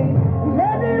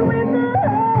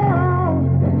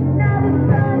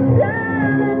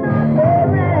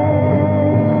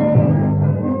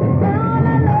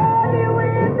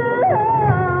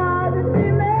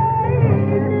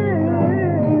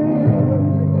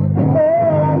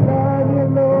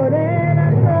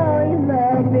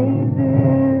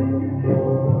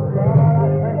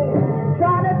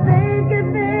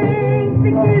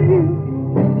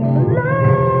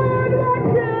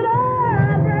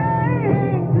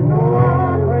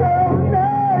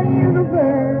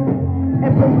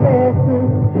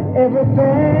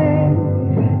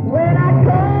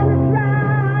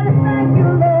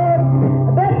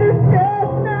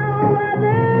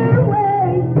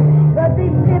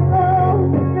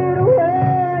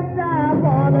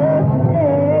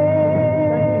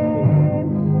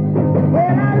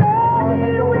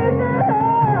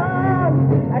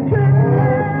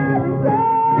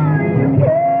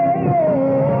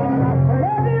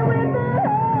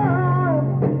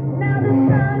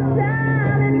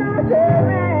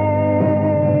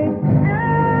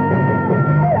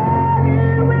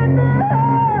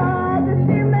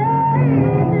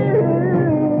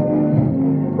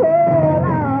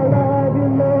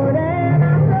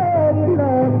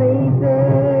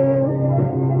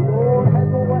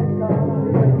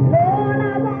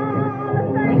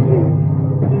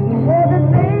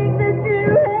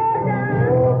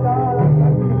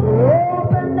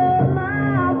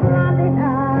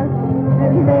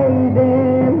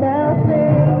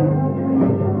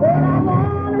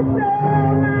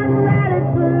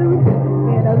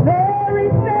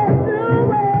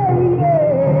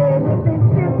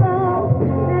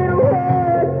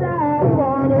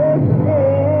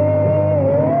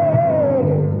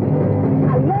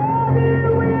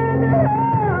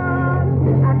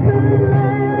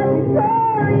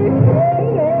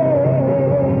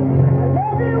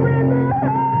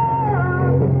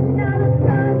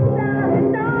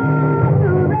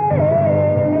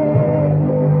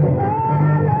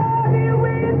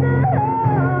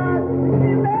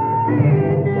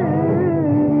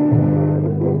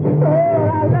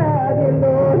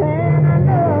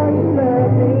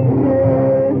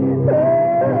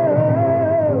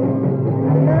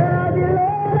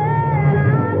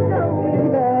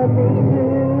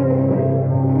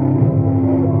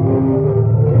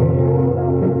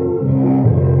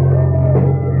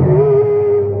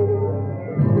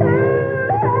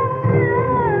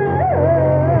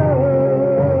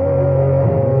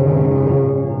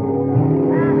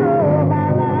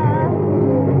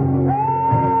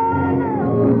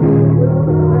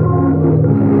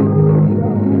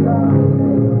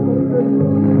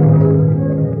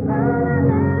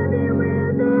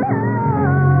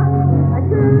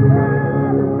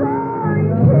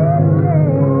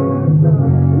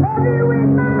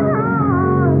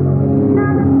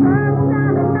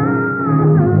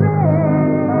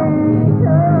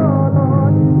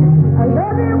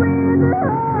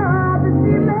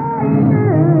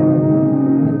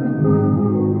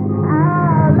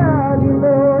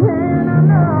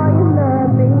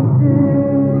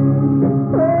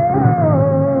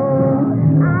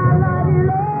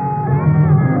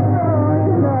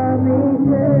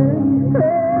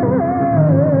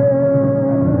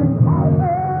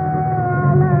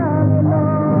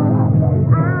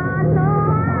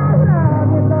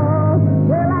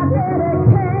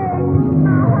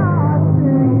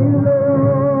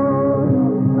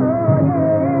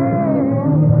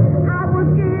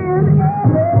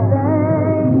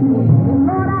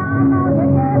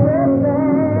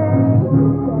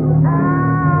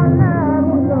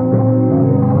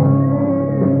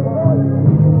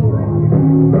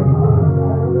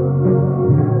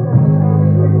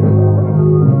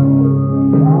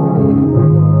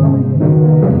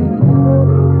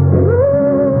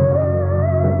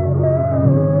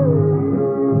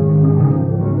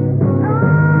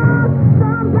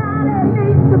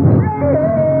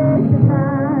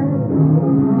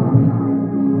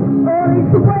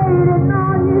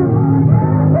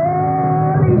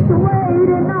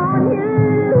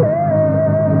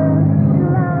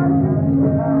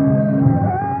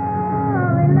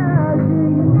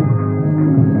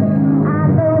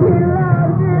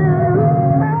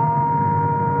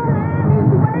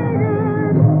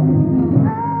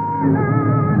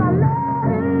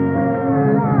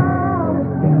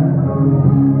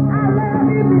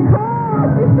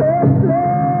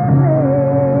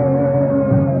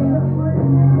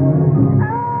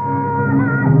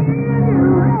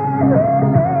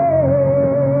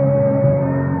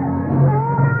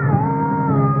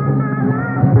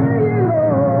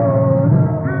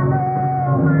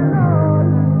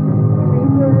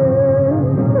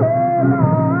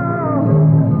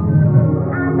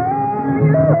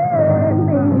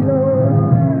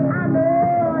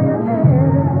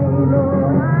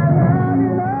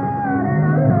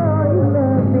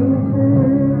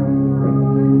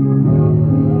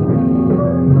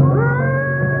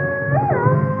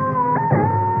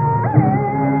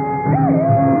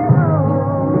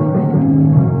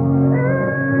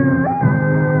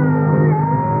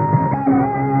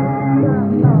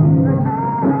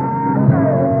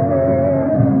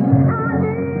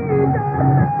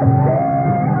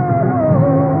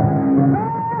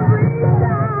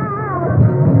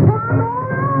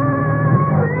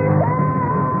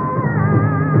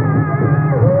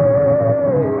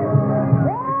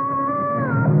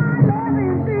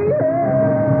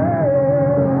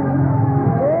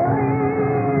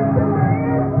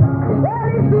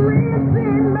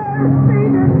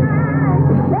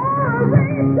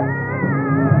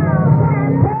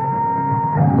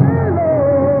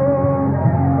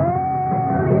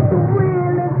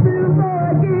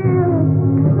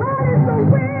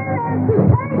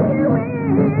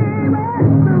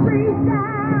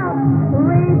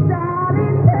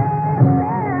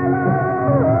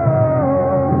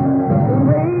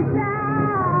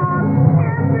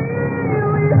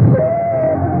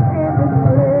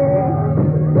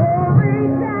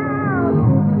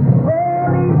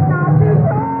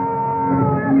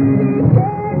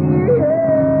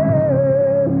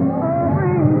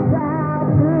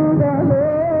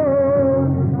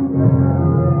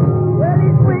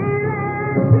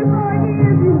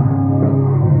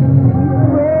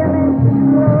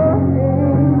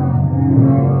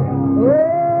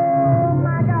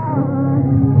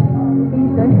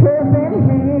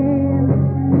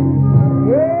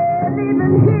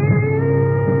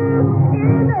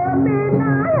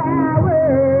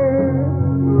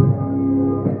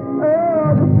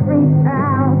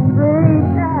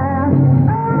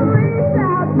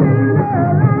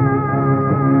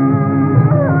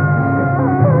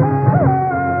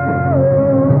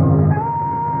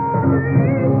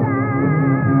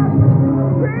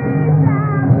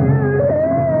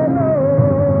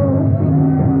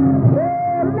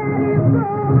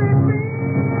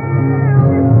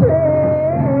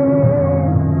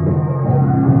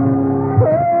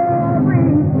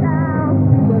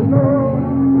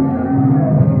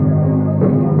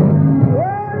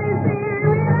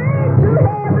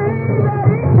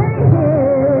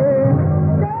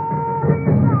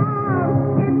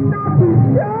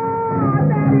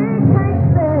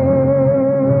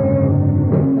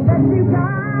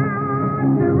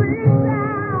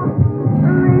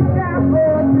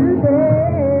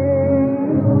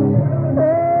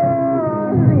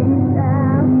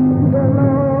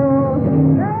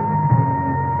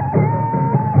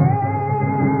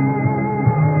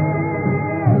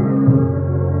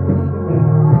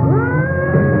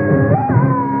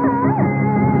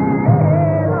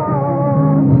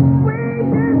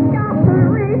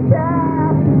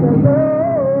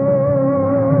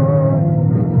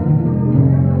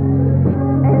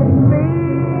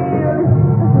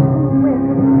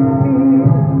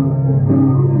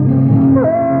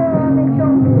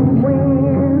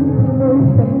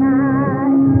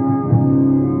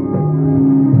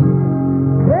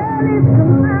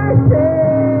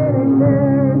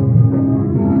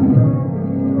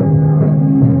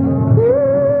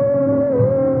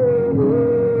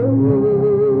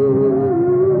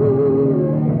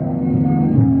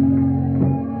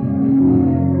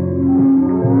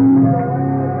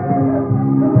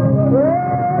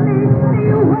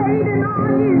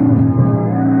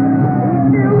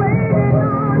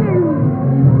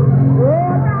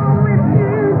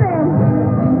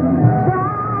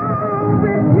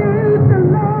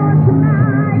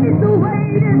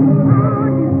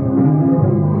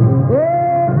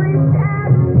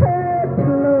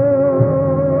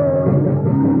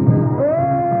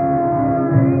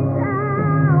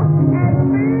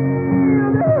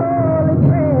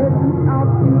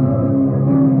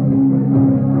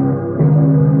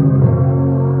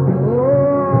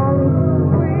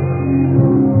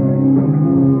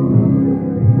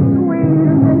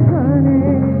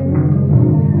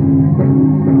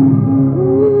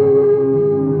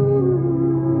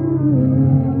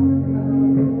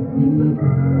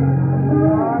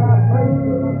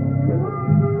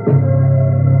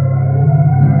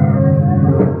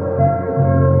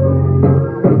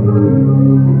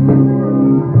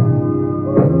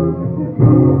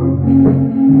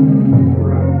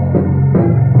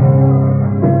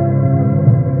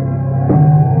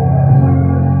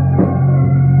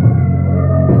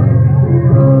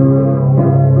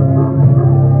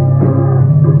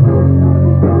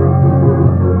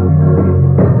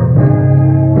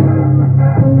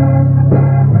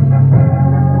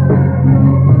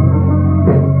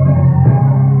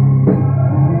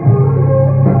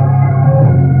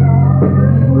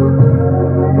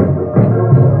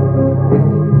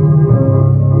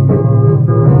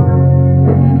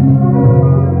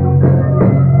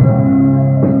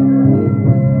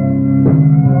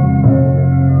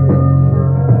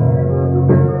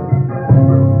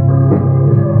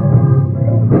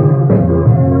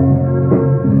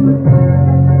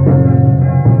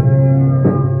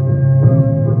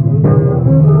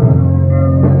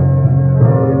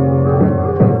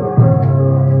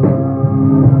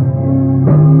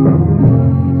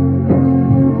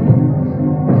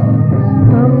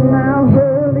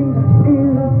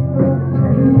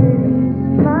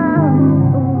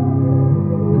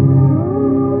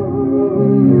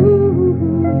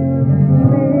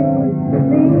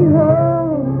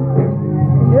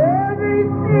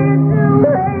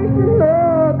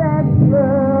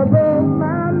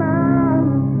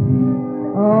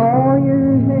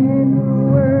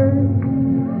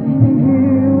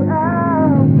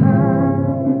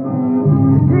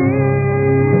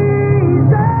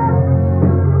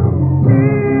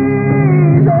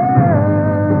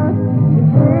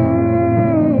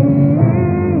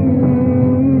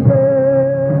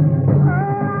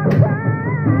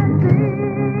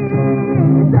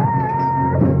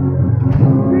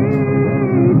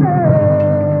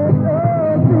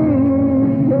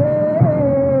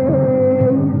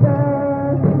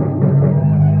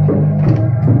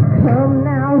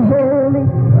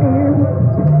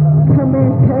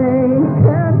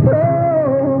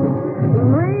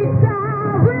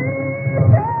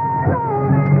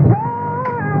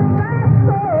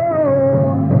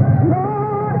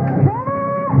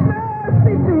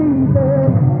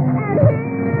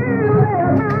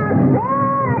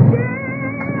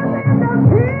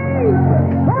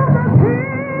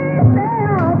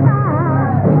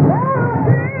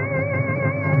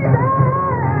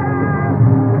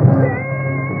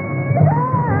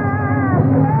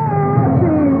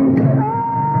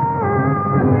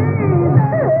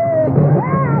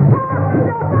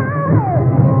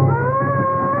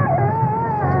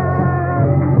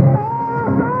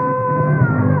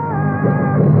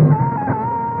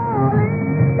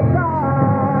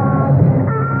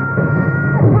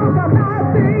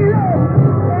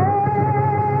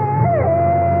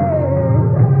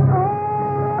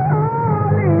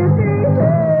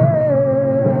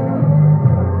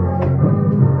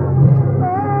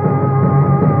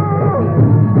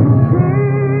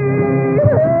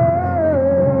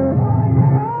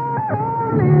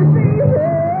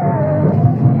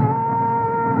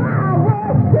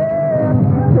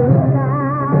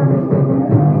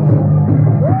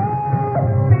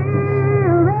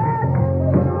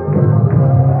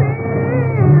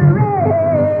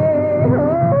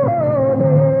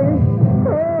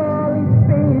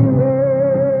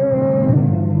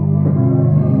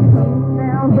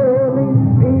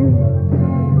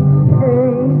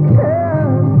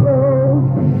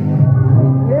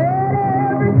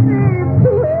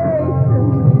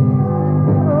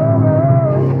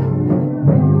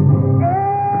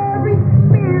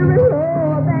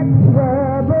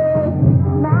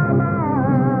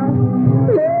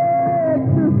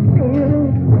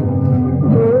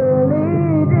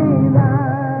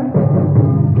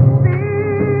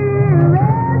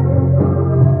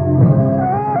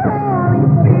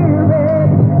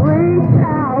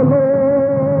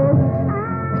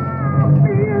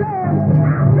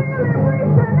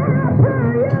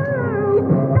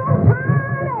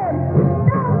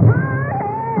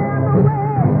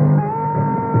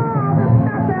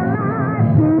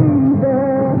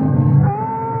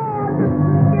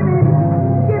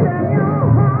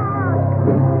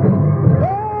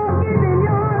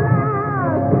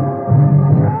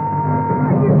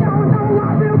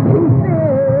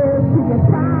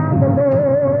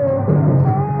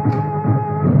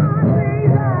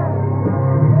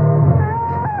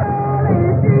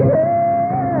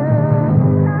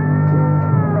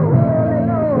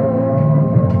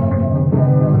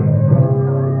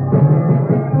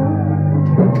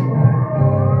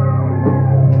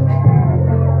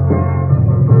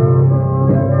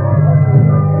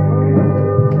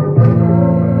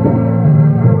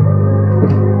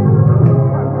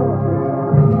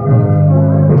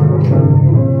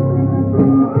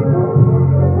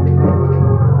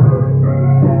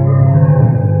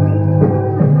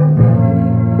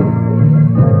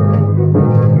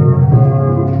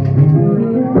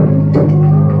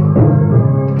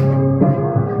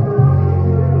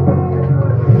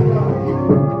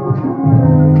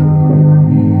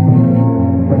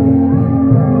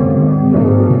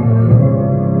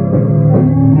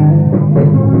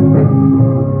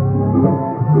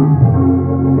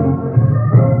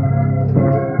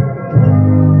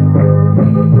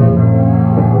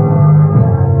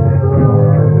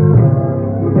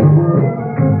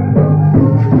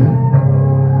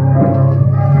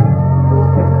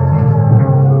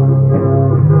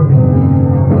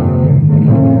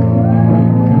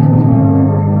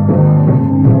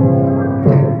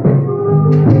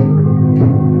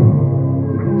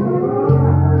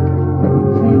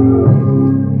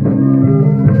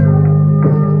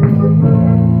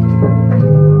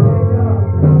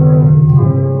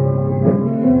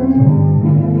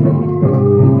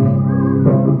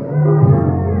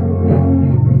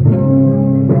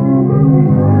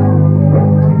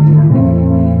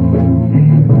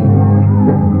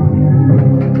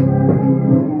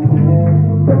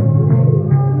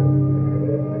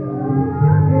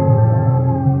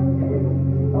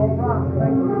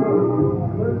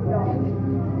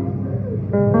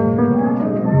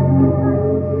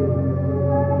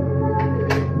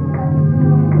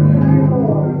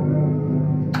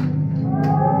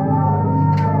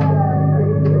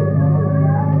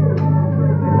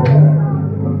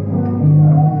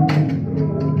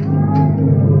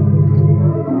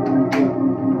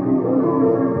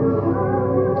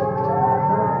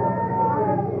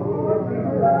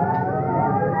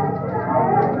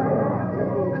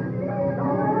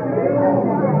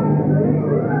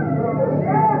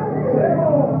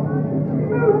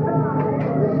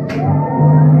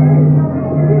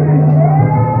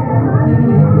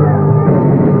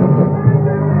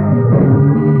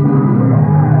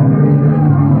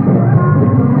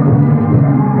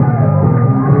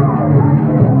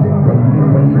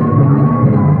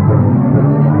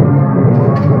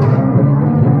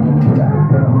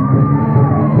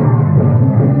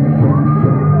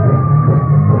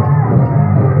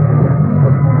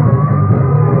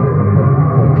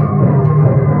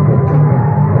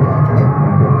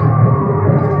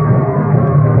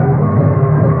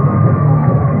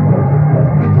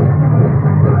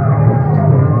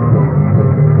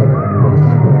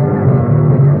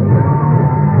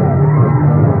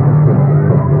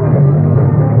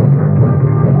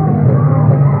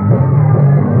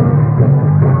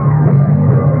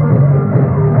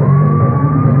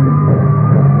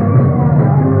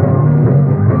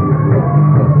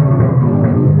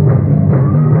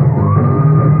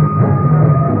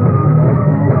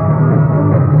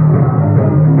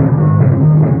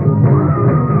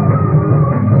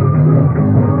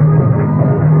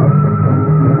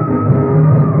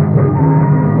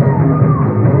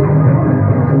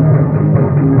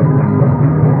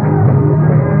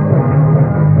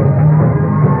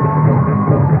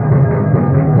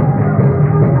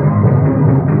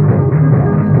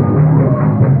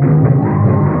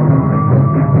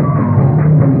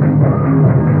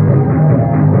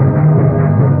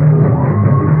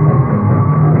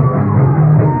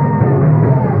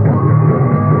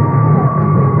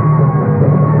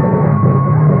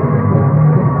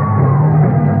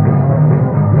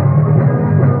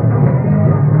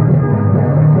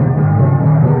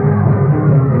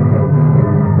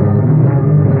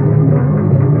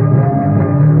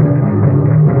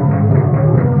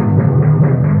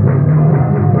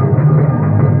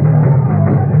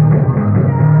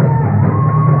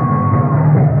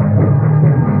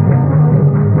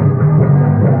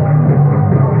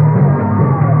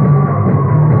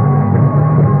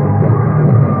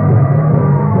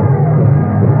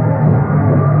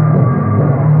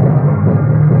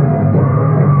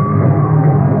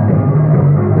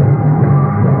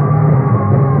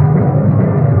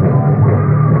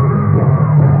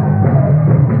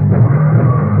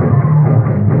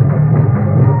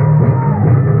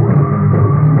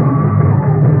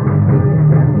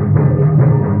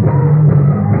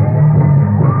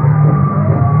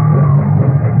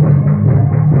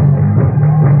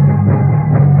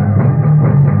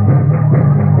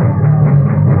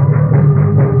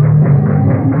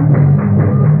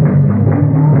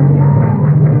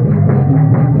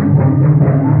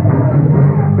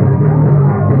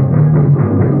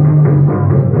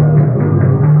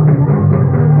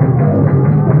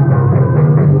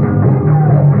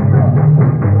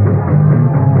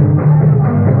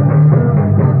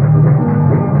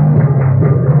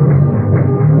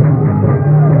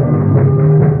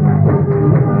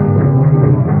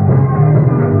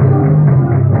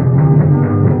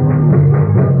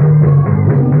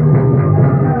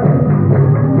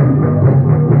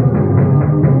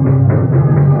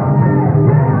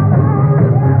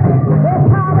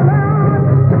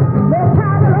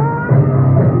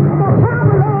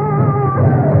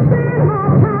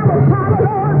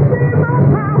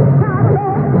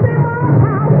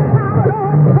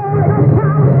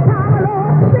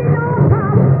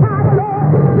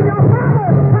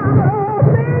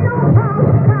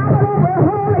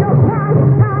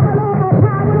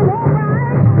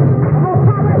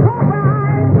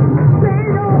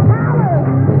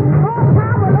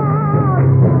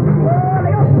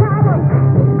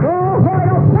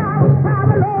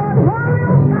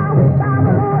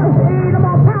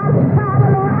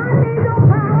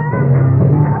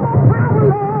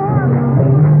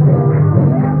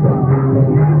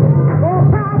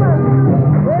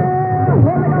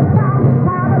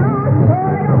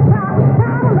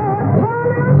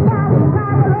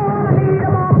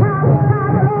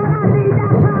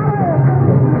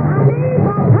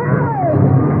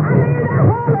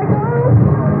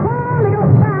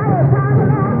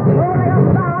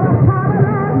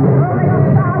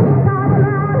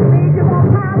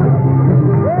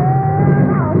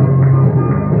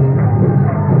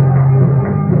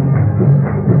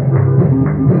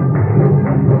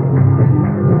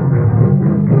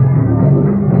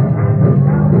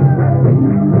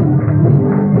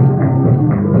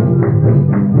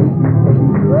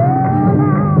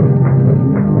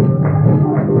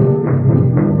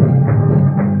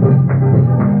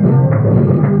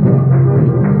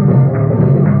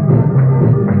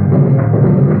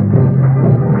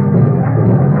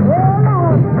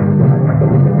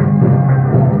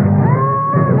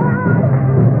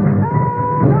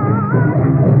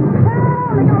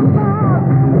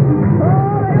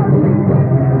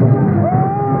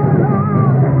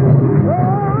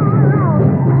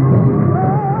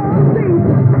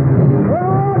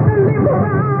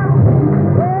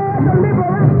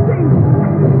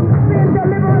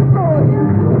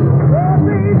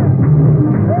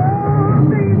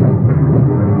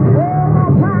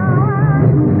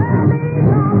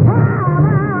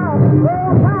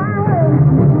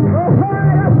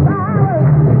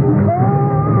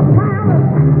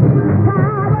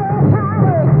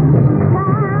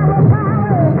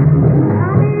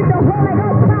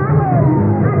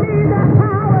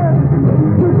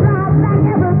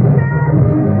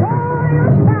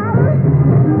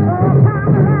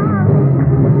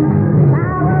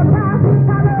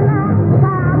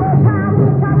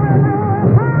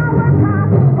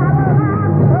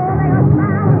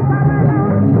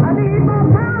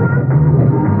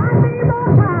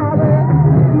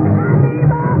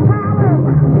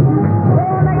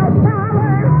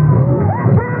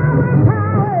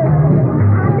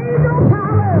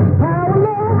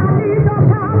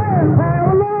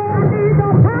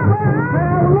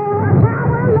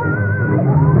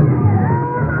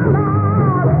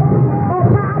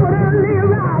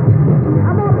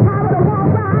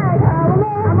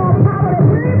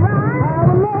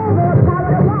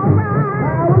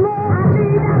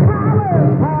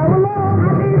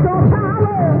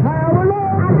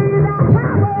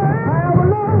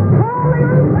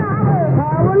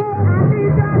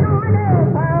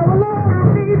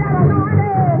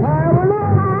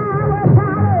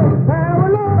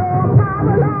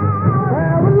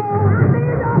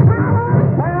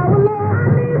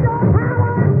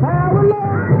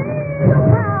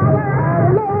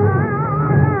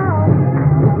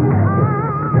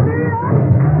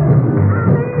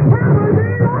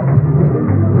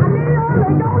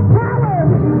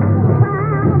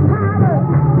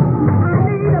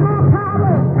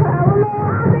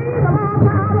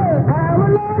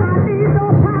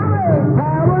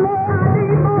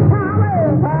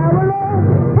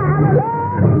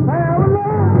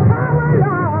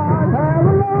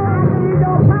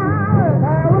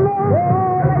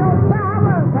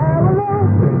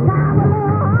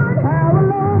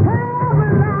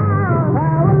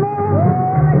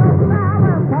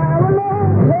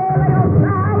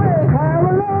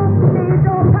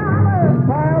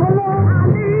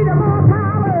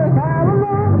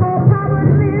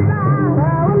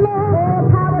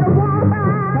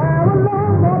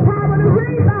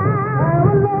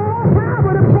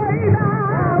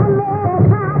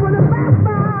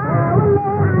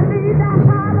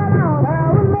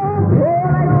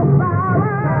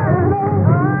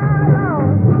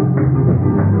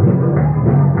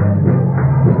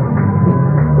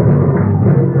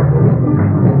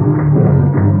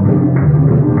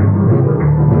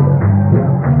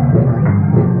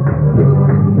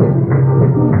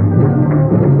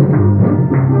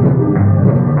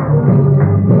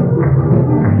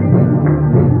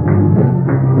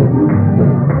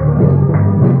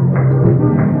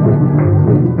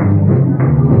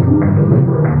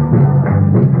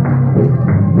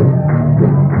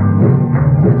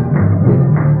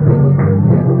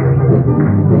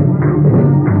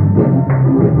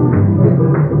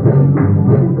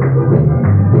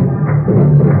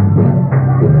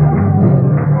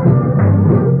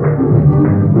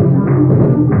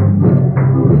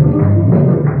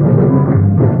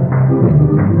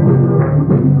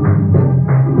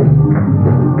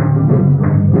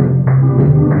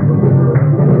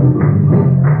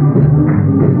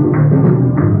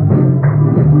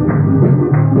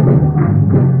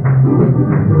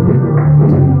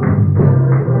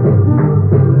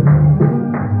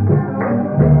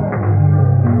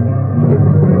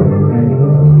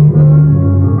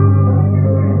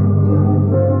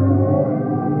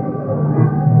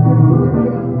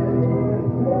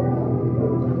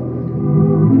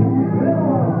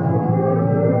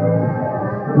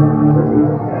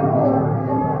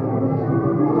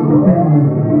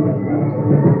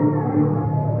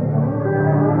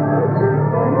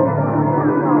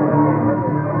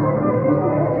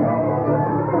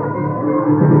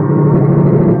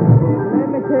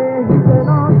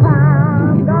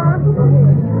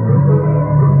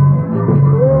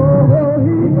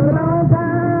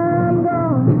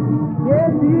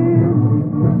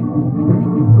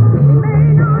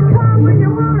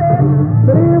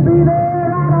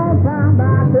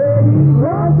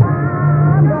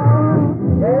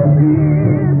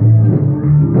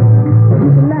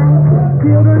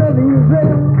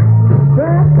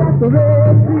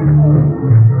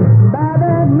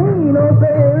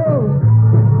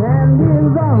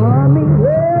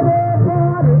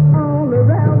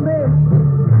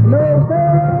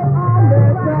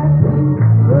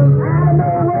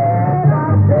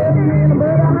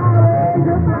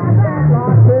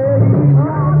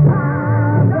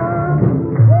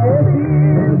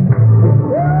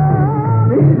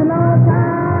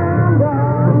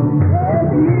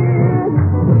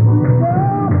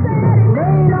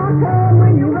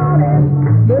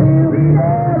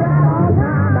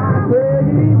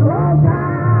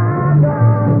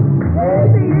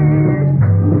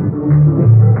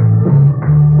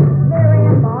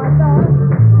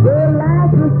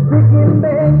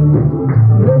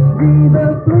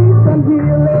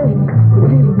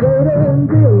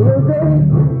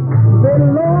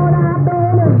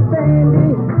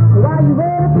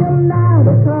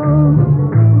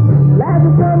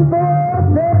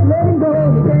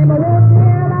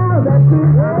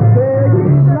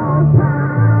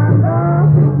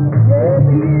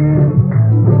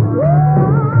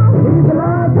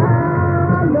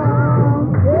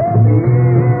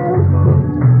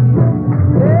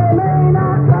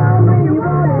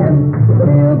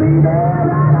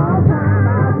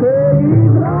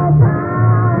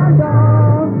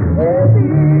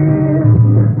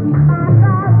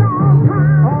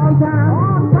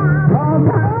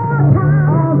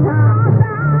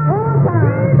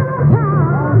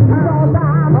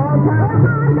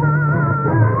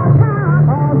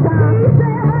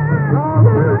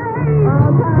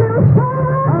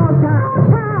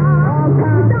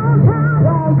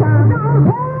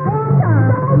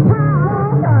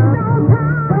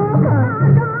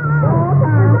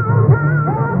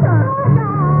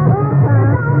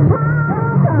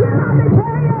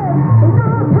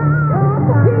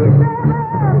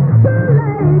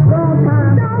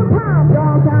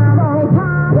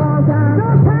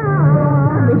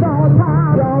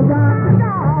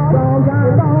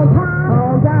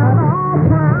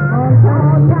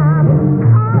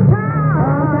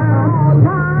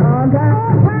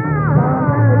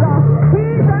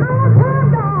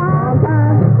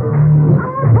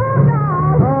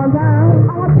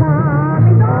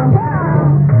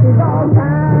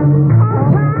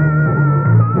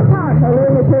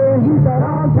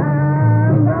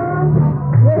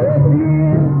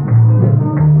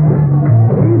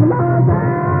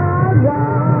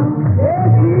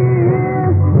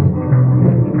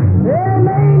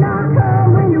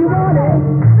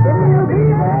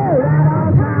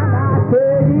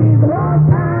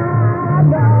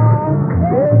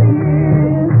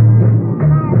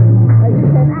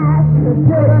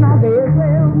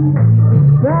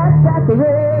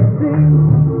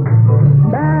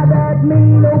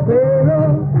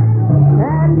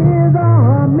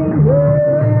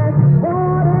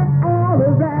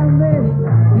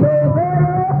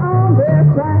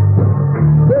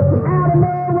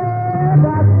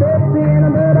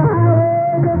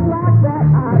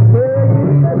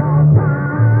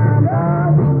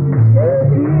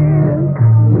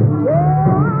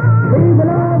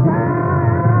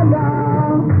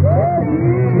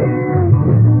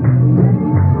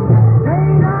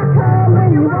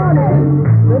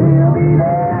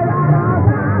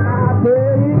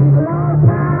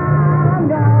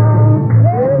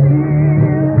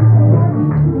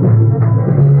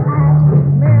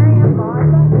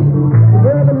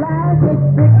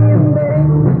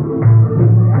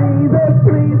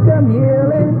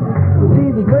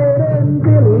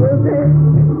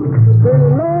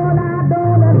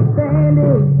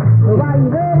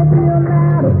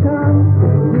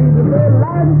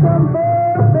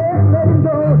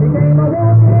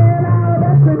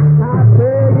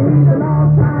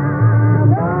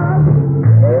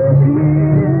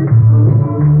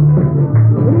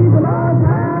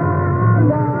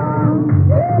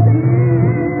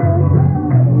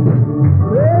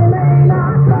 Yeah.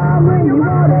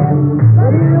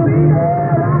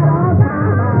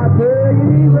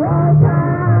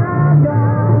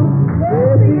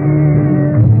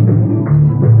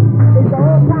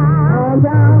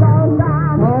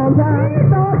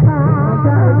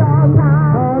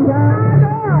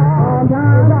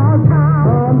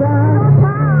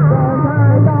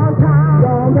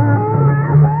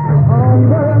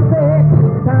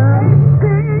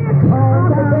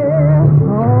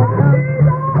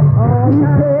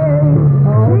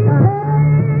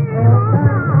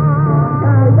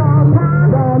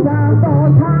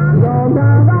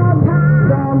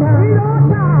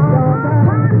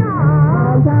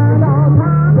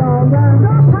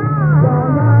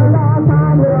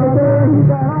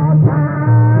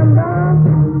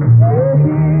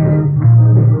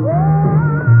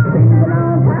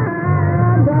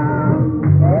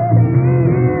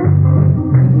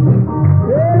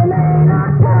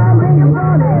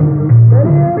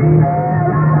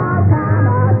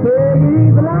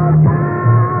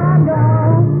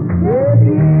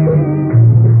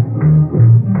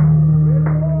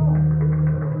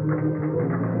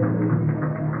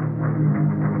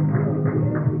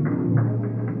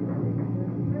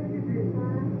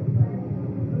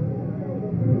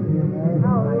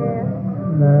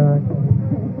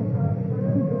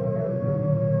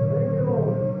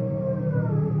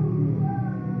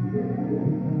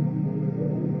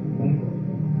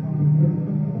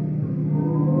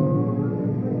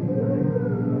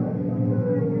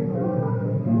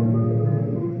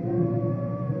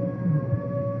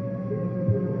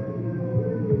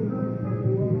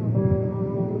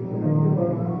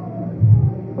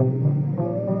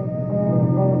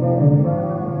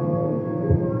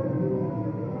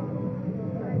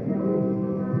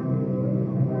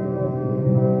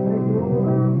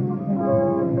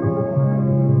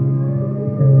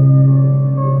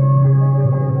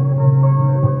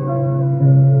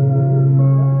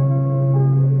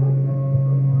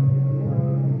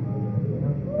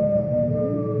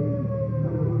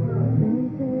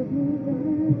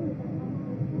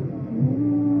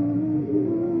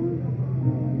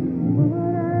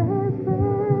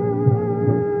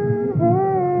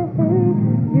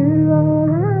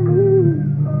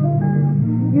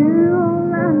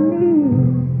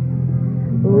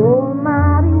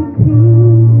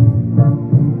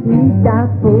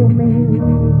 for me.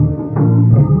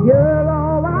 You're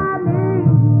all I need.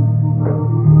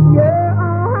 You're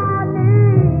all I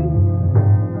need.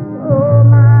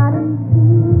 Almighty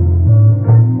King,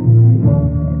 set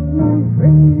me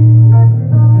free.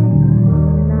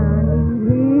 When I need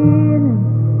healing,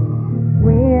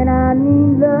 when I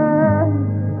need love,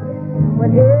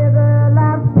 whatever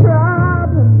life's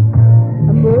problems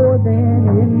are more than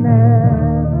enough.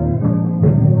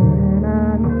 When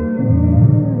I need you,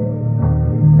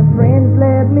 the friends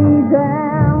let me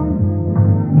down.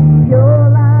 Your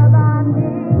love I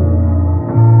need,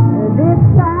 this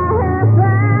I have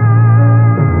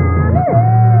found.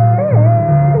 Hey,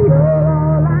 you're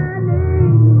all I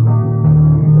need.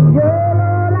 You're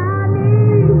all I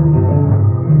need.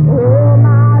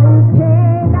 Almighty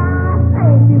King, I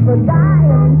thank you for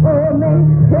dying for me.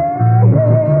 Hey,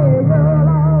 hey, you're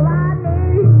all I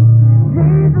need.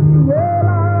 Jesus, you're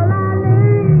all I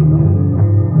need.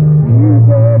 You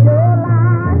gave your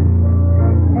life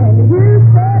and you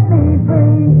set me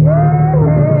free. Hey,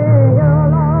 hey,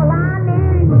 you're all I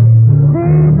need.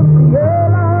 Jesus,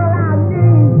 you're all I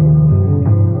need.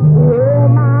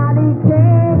 Almighty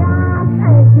King, I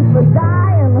thank you for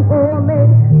dying for me.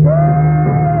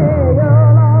 Hey,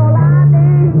 you're all I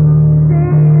need.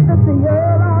 Jesus,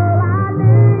 you're all I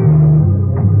need.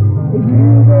 You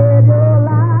gave your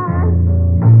life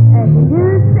and you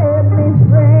set me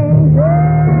free. Hey.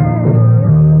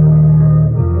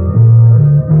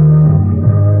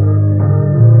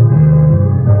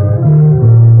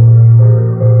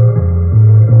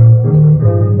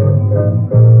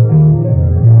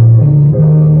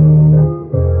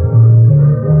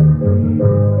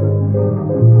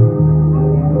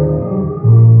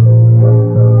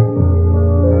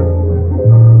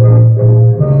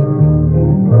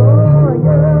 Oh,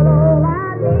 you're all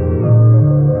I need.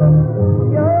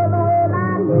 You're all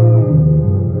I need.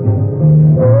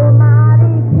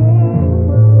 Almighty King,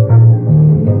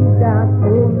 you died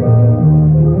for me.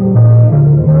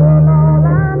 You're all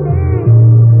I need.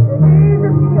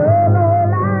 Jesus, you're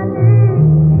all I need.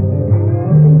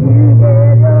 You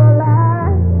gave your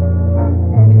life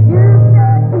and you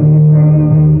set me free.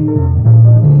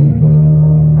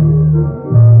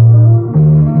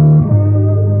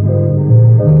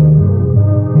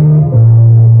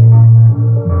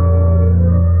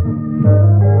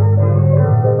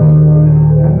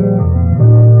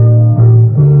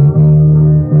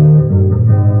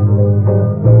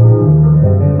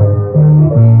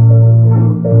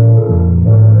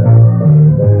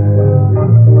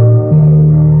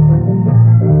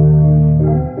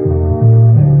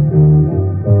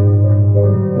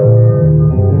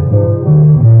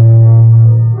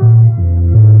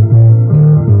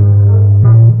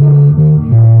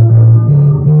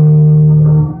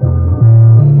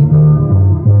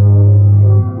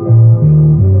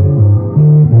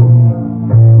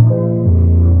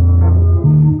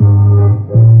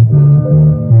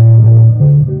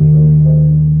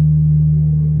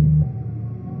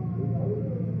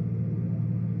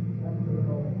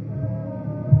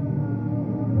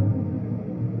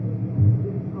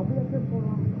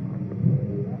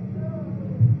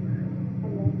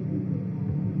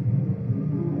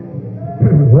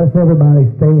 Let's everybody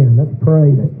stand. Let's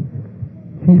pray that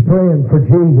she's praying for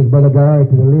Jesus, Brother Gary,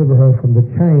 to deliver her from the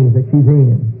chains that she's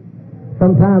in.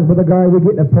 Sometimes, Brother Gary, we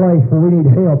get in a place where we need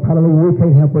help. Hallelujah, we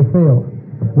can't help ourselves.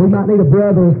 We might need a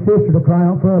brother or sister to cry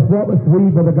out for us. What was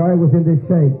we, Brother Gary, was in this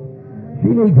shape?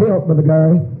 She needs help, Brother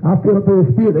Gary. I feel it through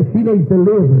the Spirit that she needs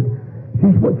delivered.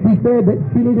 She said that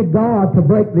she needed God to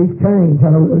break these chains.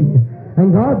 Hallelujah.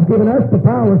 And God's given us the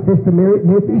power, Sister Mary.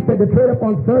 He said to tread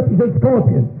upon serpents and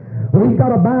scorpions. We've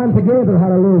got to bind together,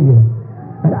 hallelujah.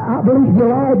 And I believe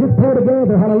we'll all just pray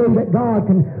together, hallelujah, that God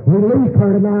can release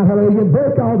her tonight, hallelujah, and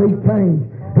break all these chains.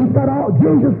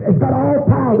 Jesus has got all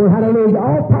power, hallelujah.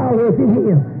 All power is in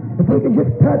Him. If we can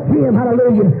just touch Him,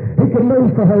 hallelujah, He can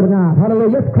move for her tonight.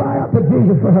 Hallelujah. Let's cry out to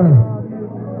Jesus for her.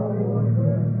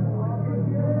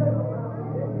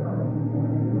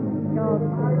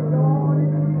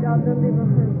 God deliver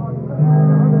her.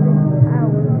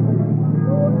 Power.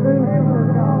 Through her,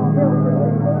 God. Help her.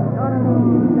 God, I need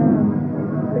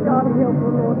you, God to help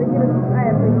her, Lord, to get us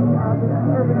badly, God, to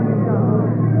serve you, God.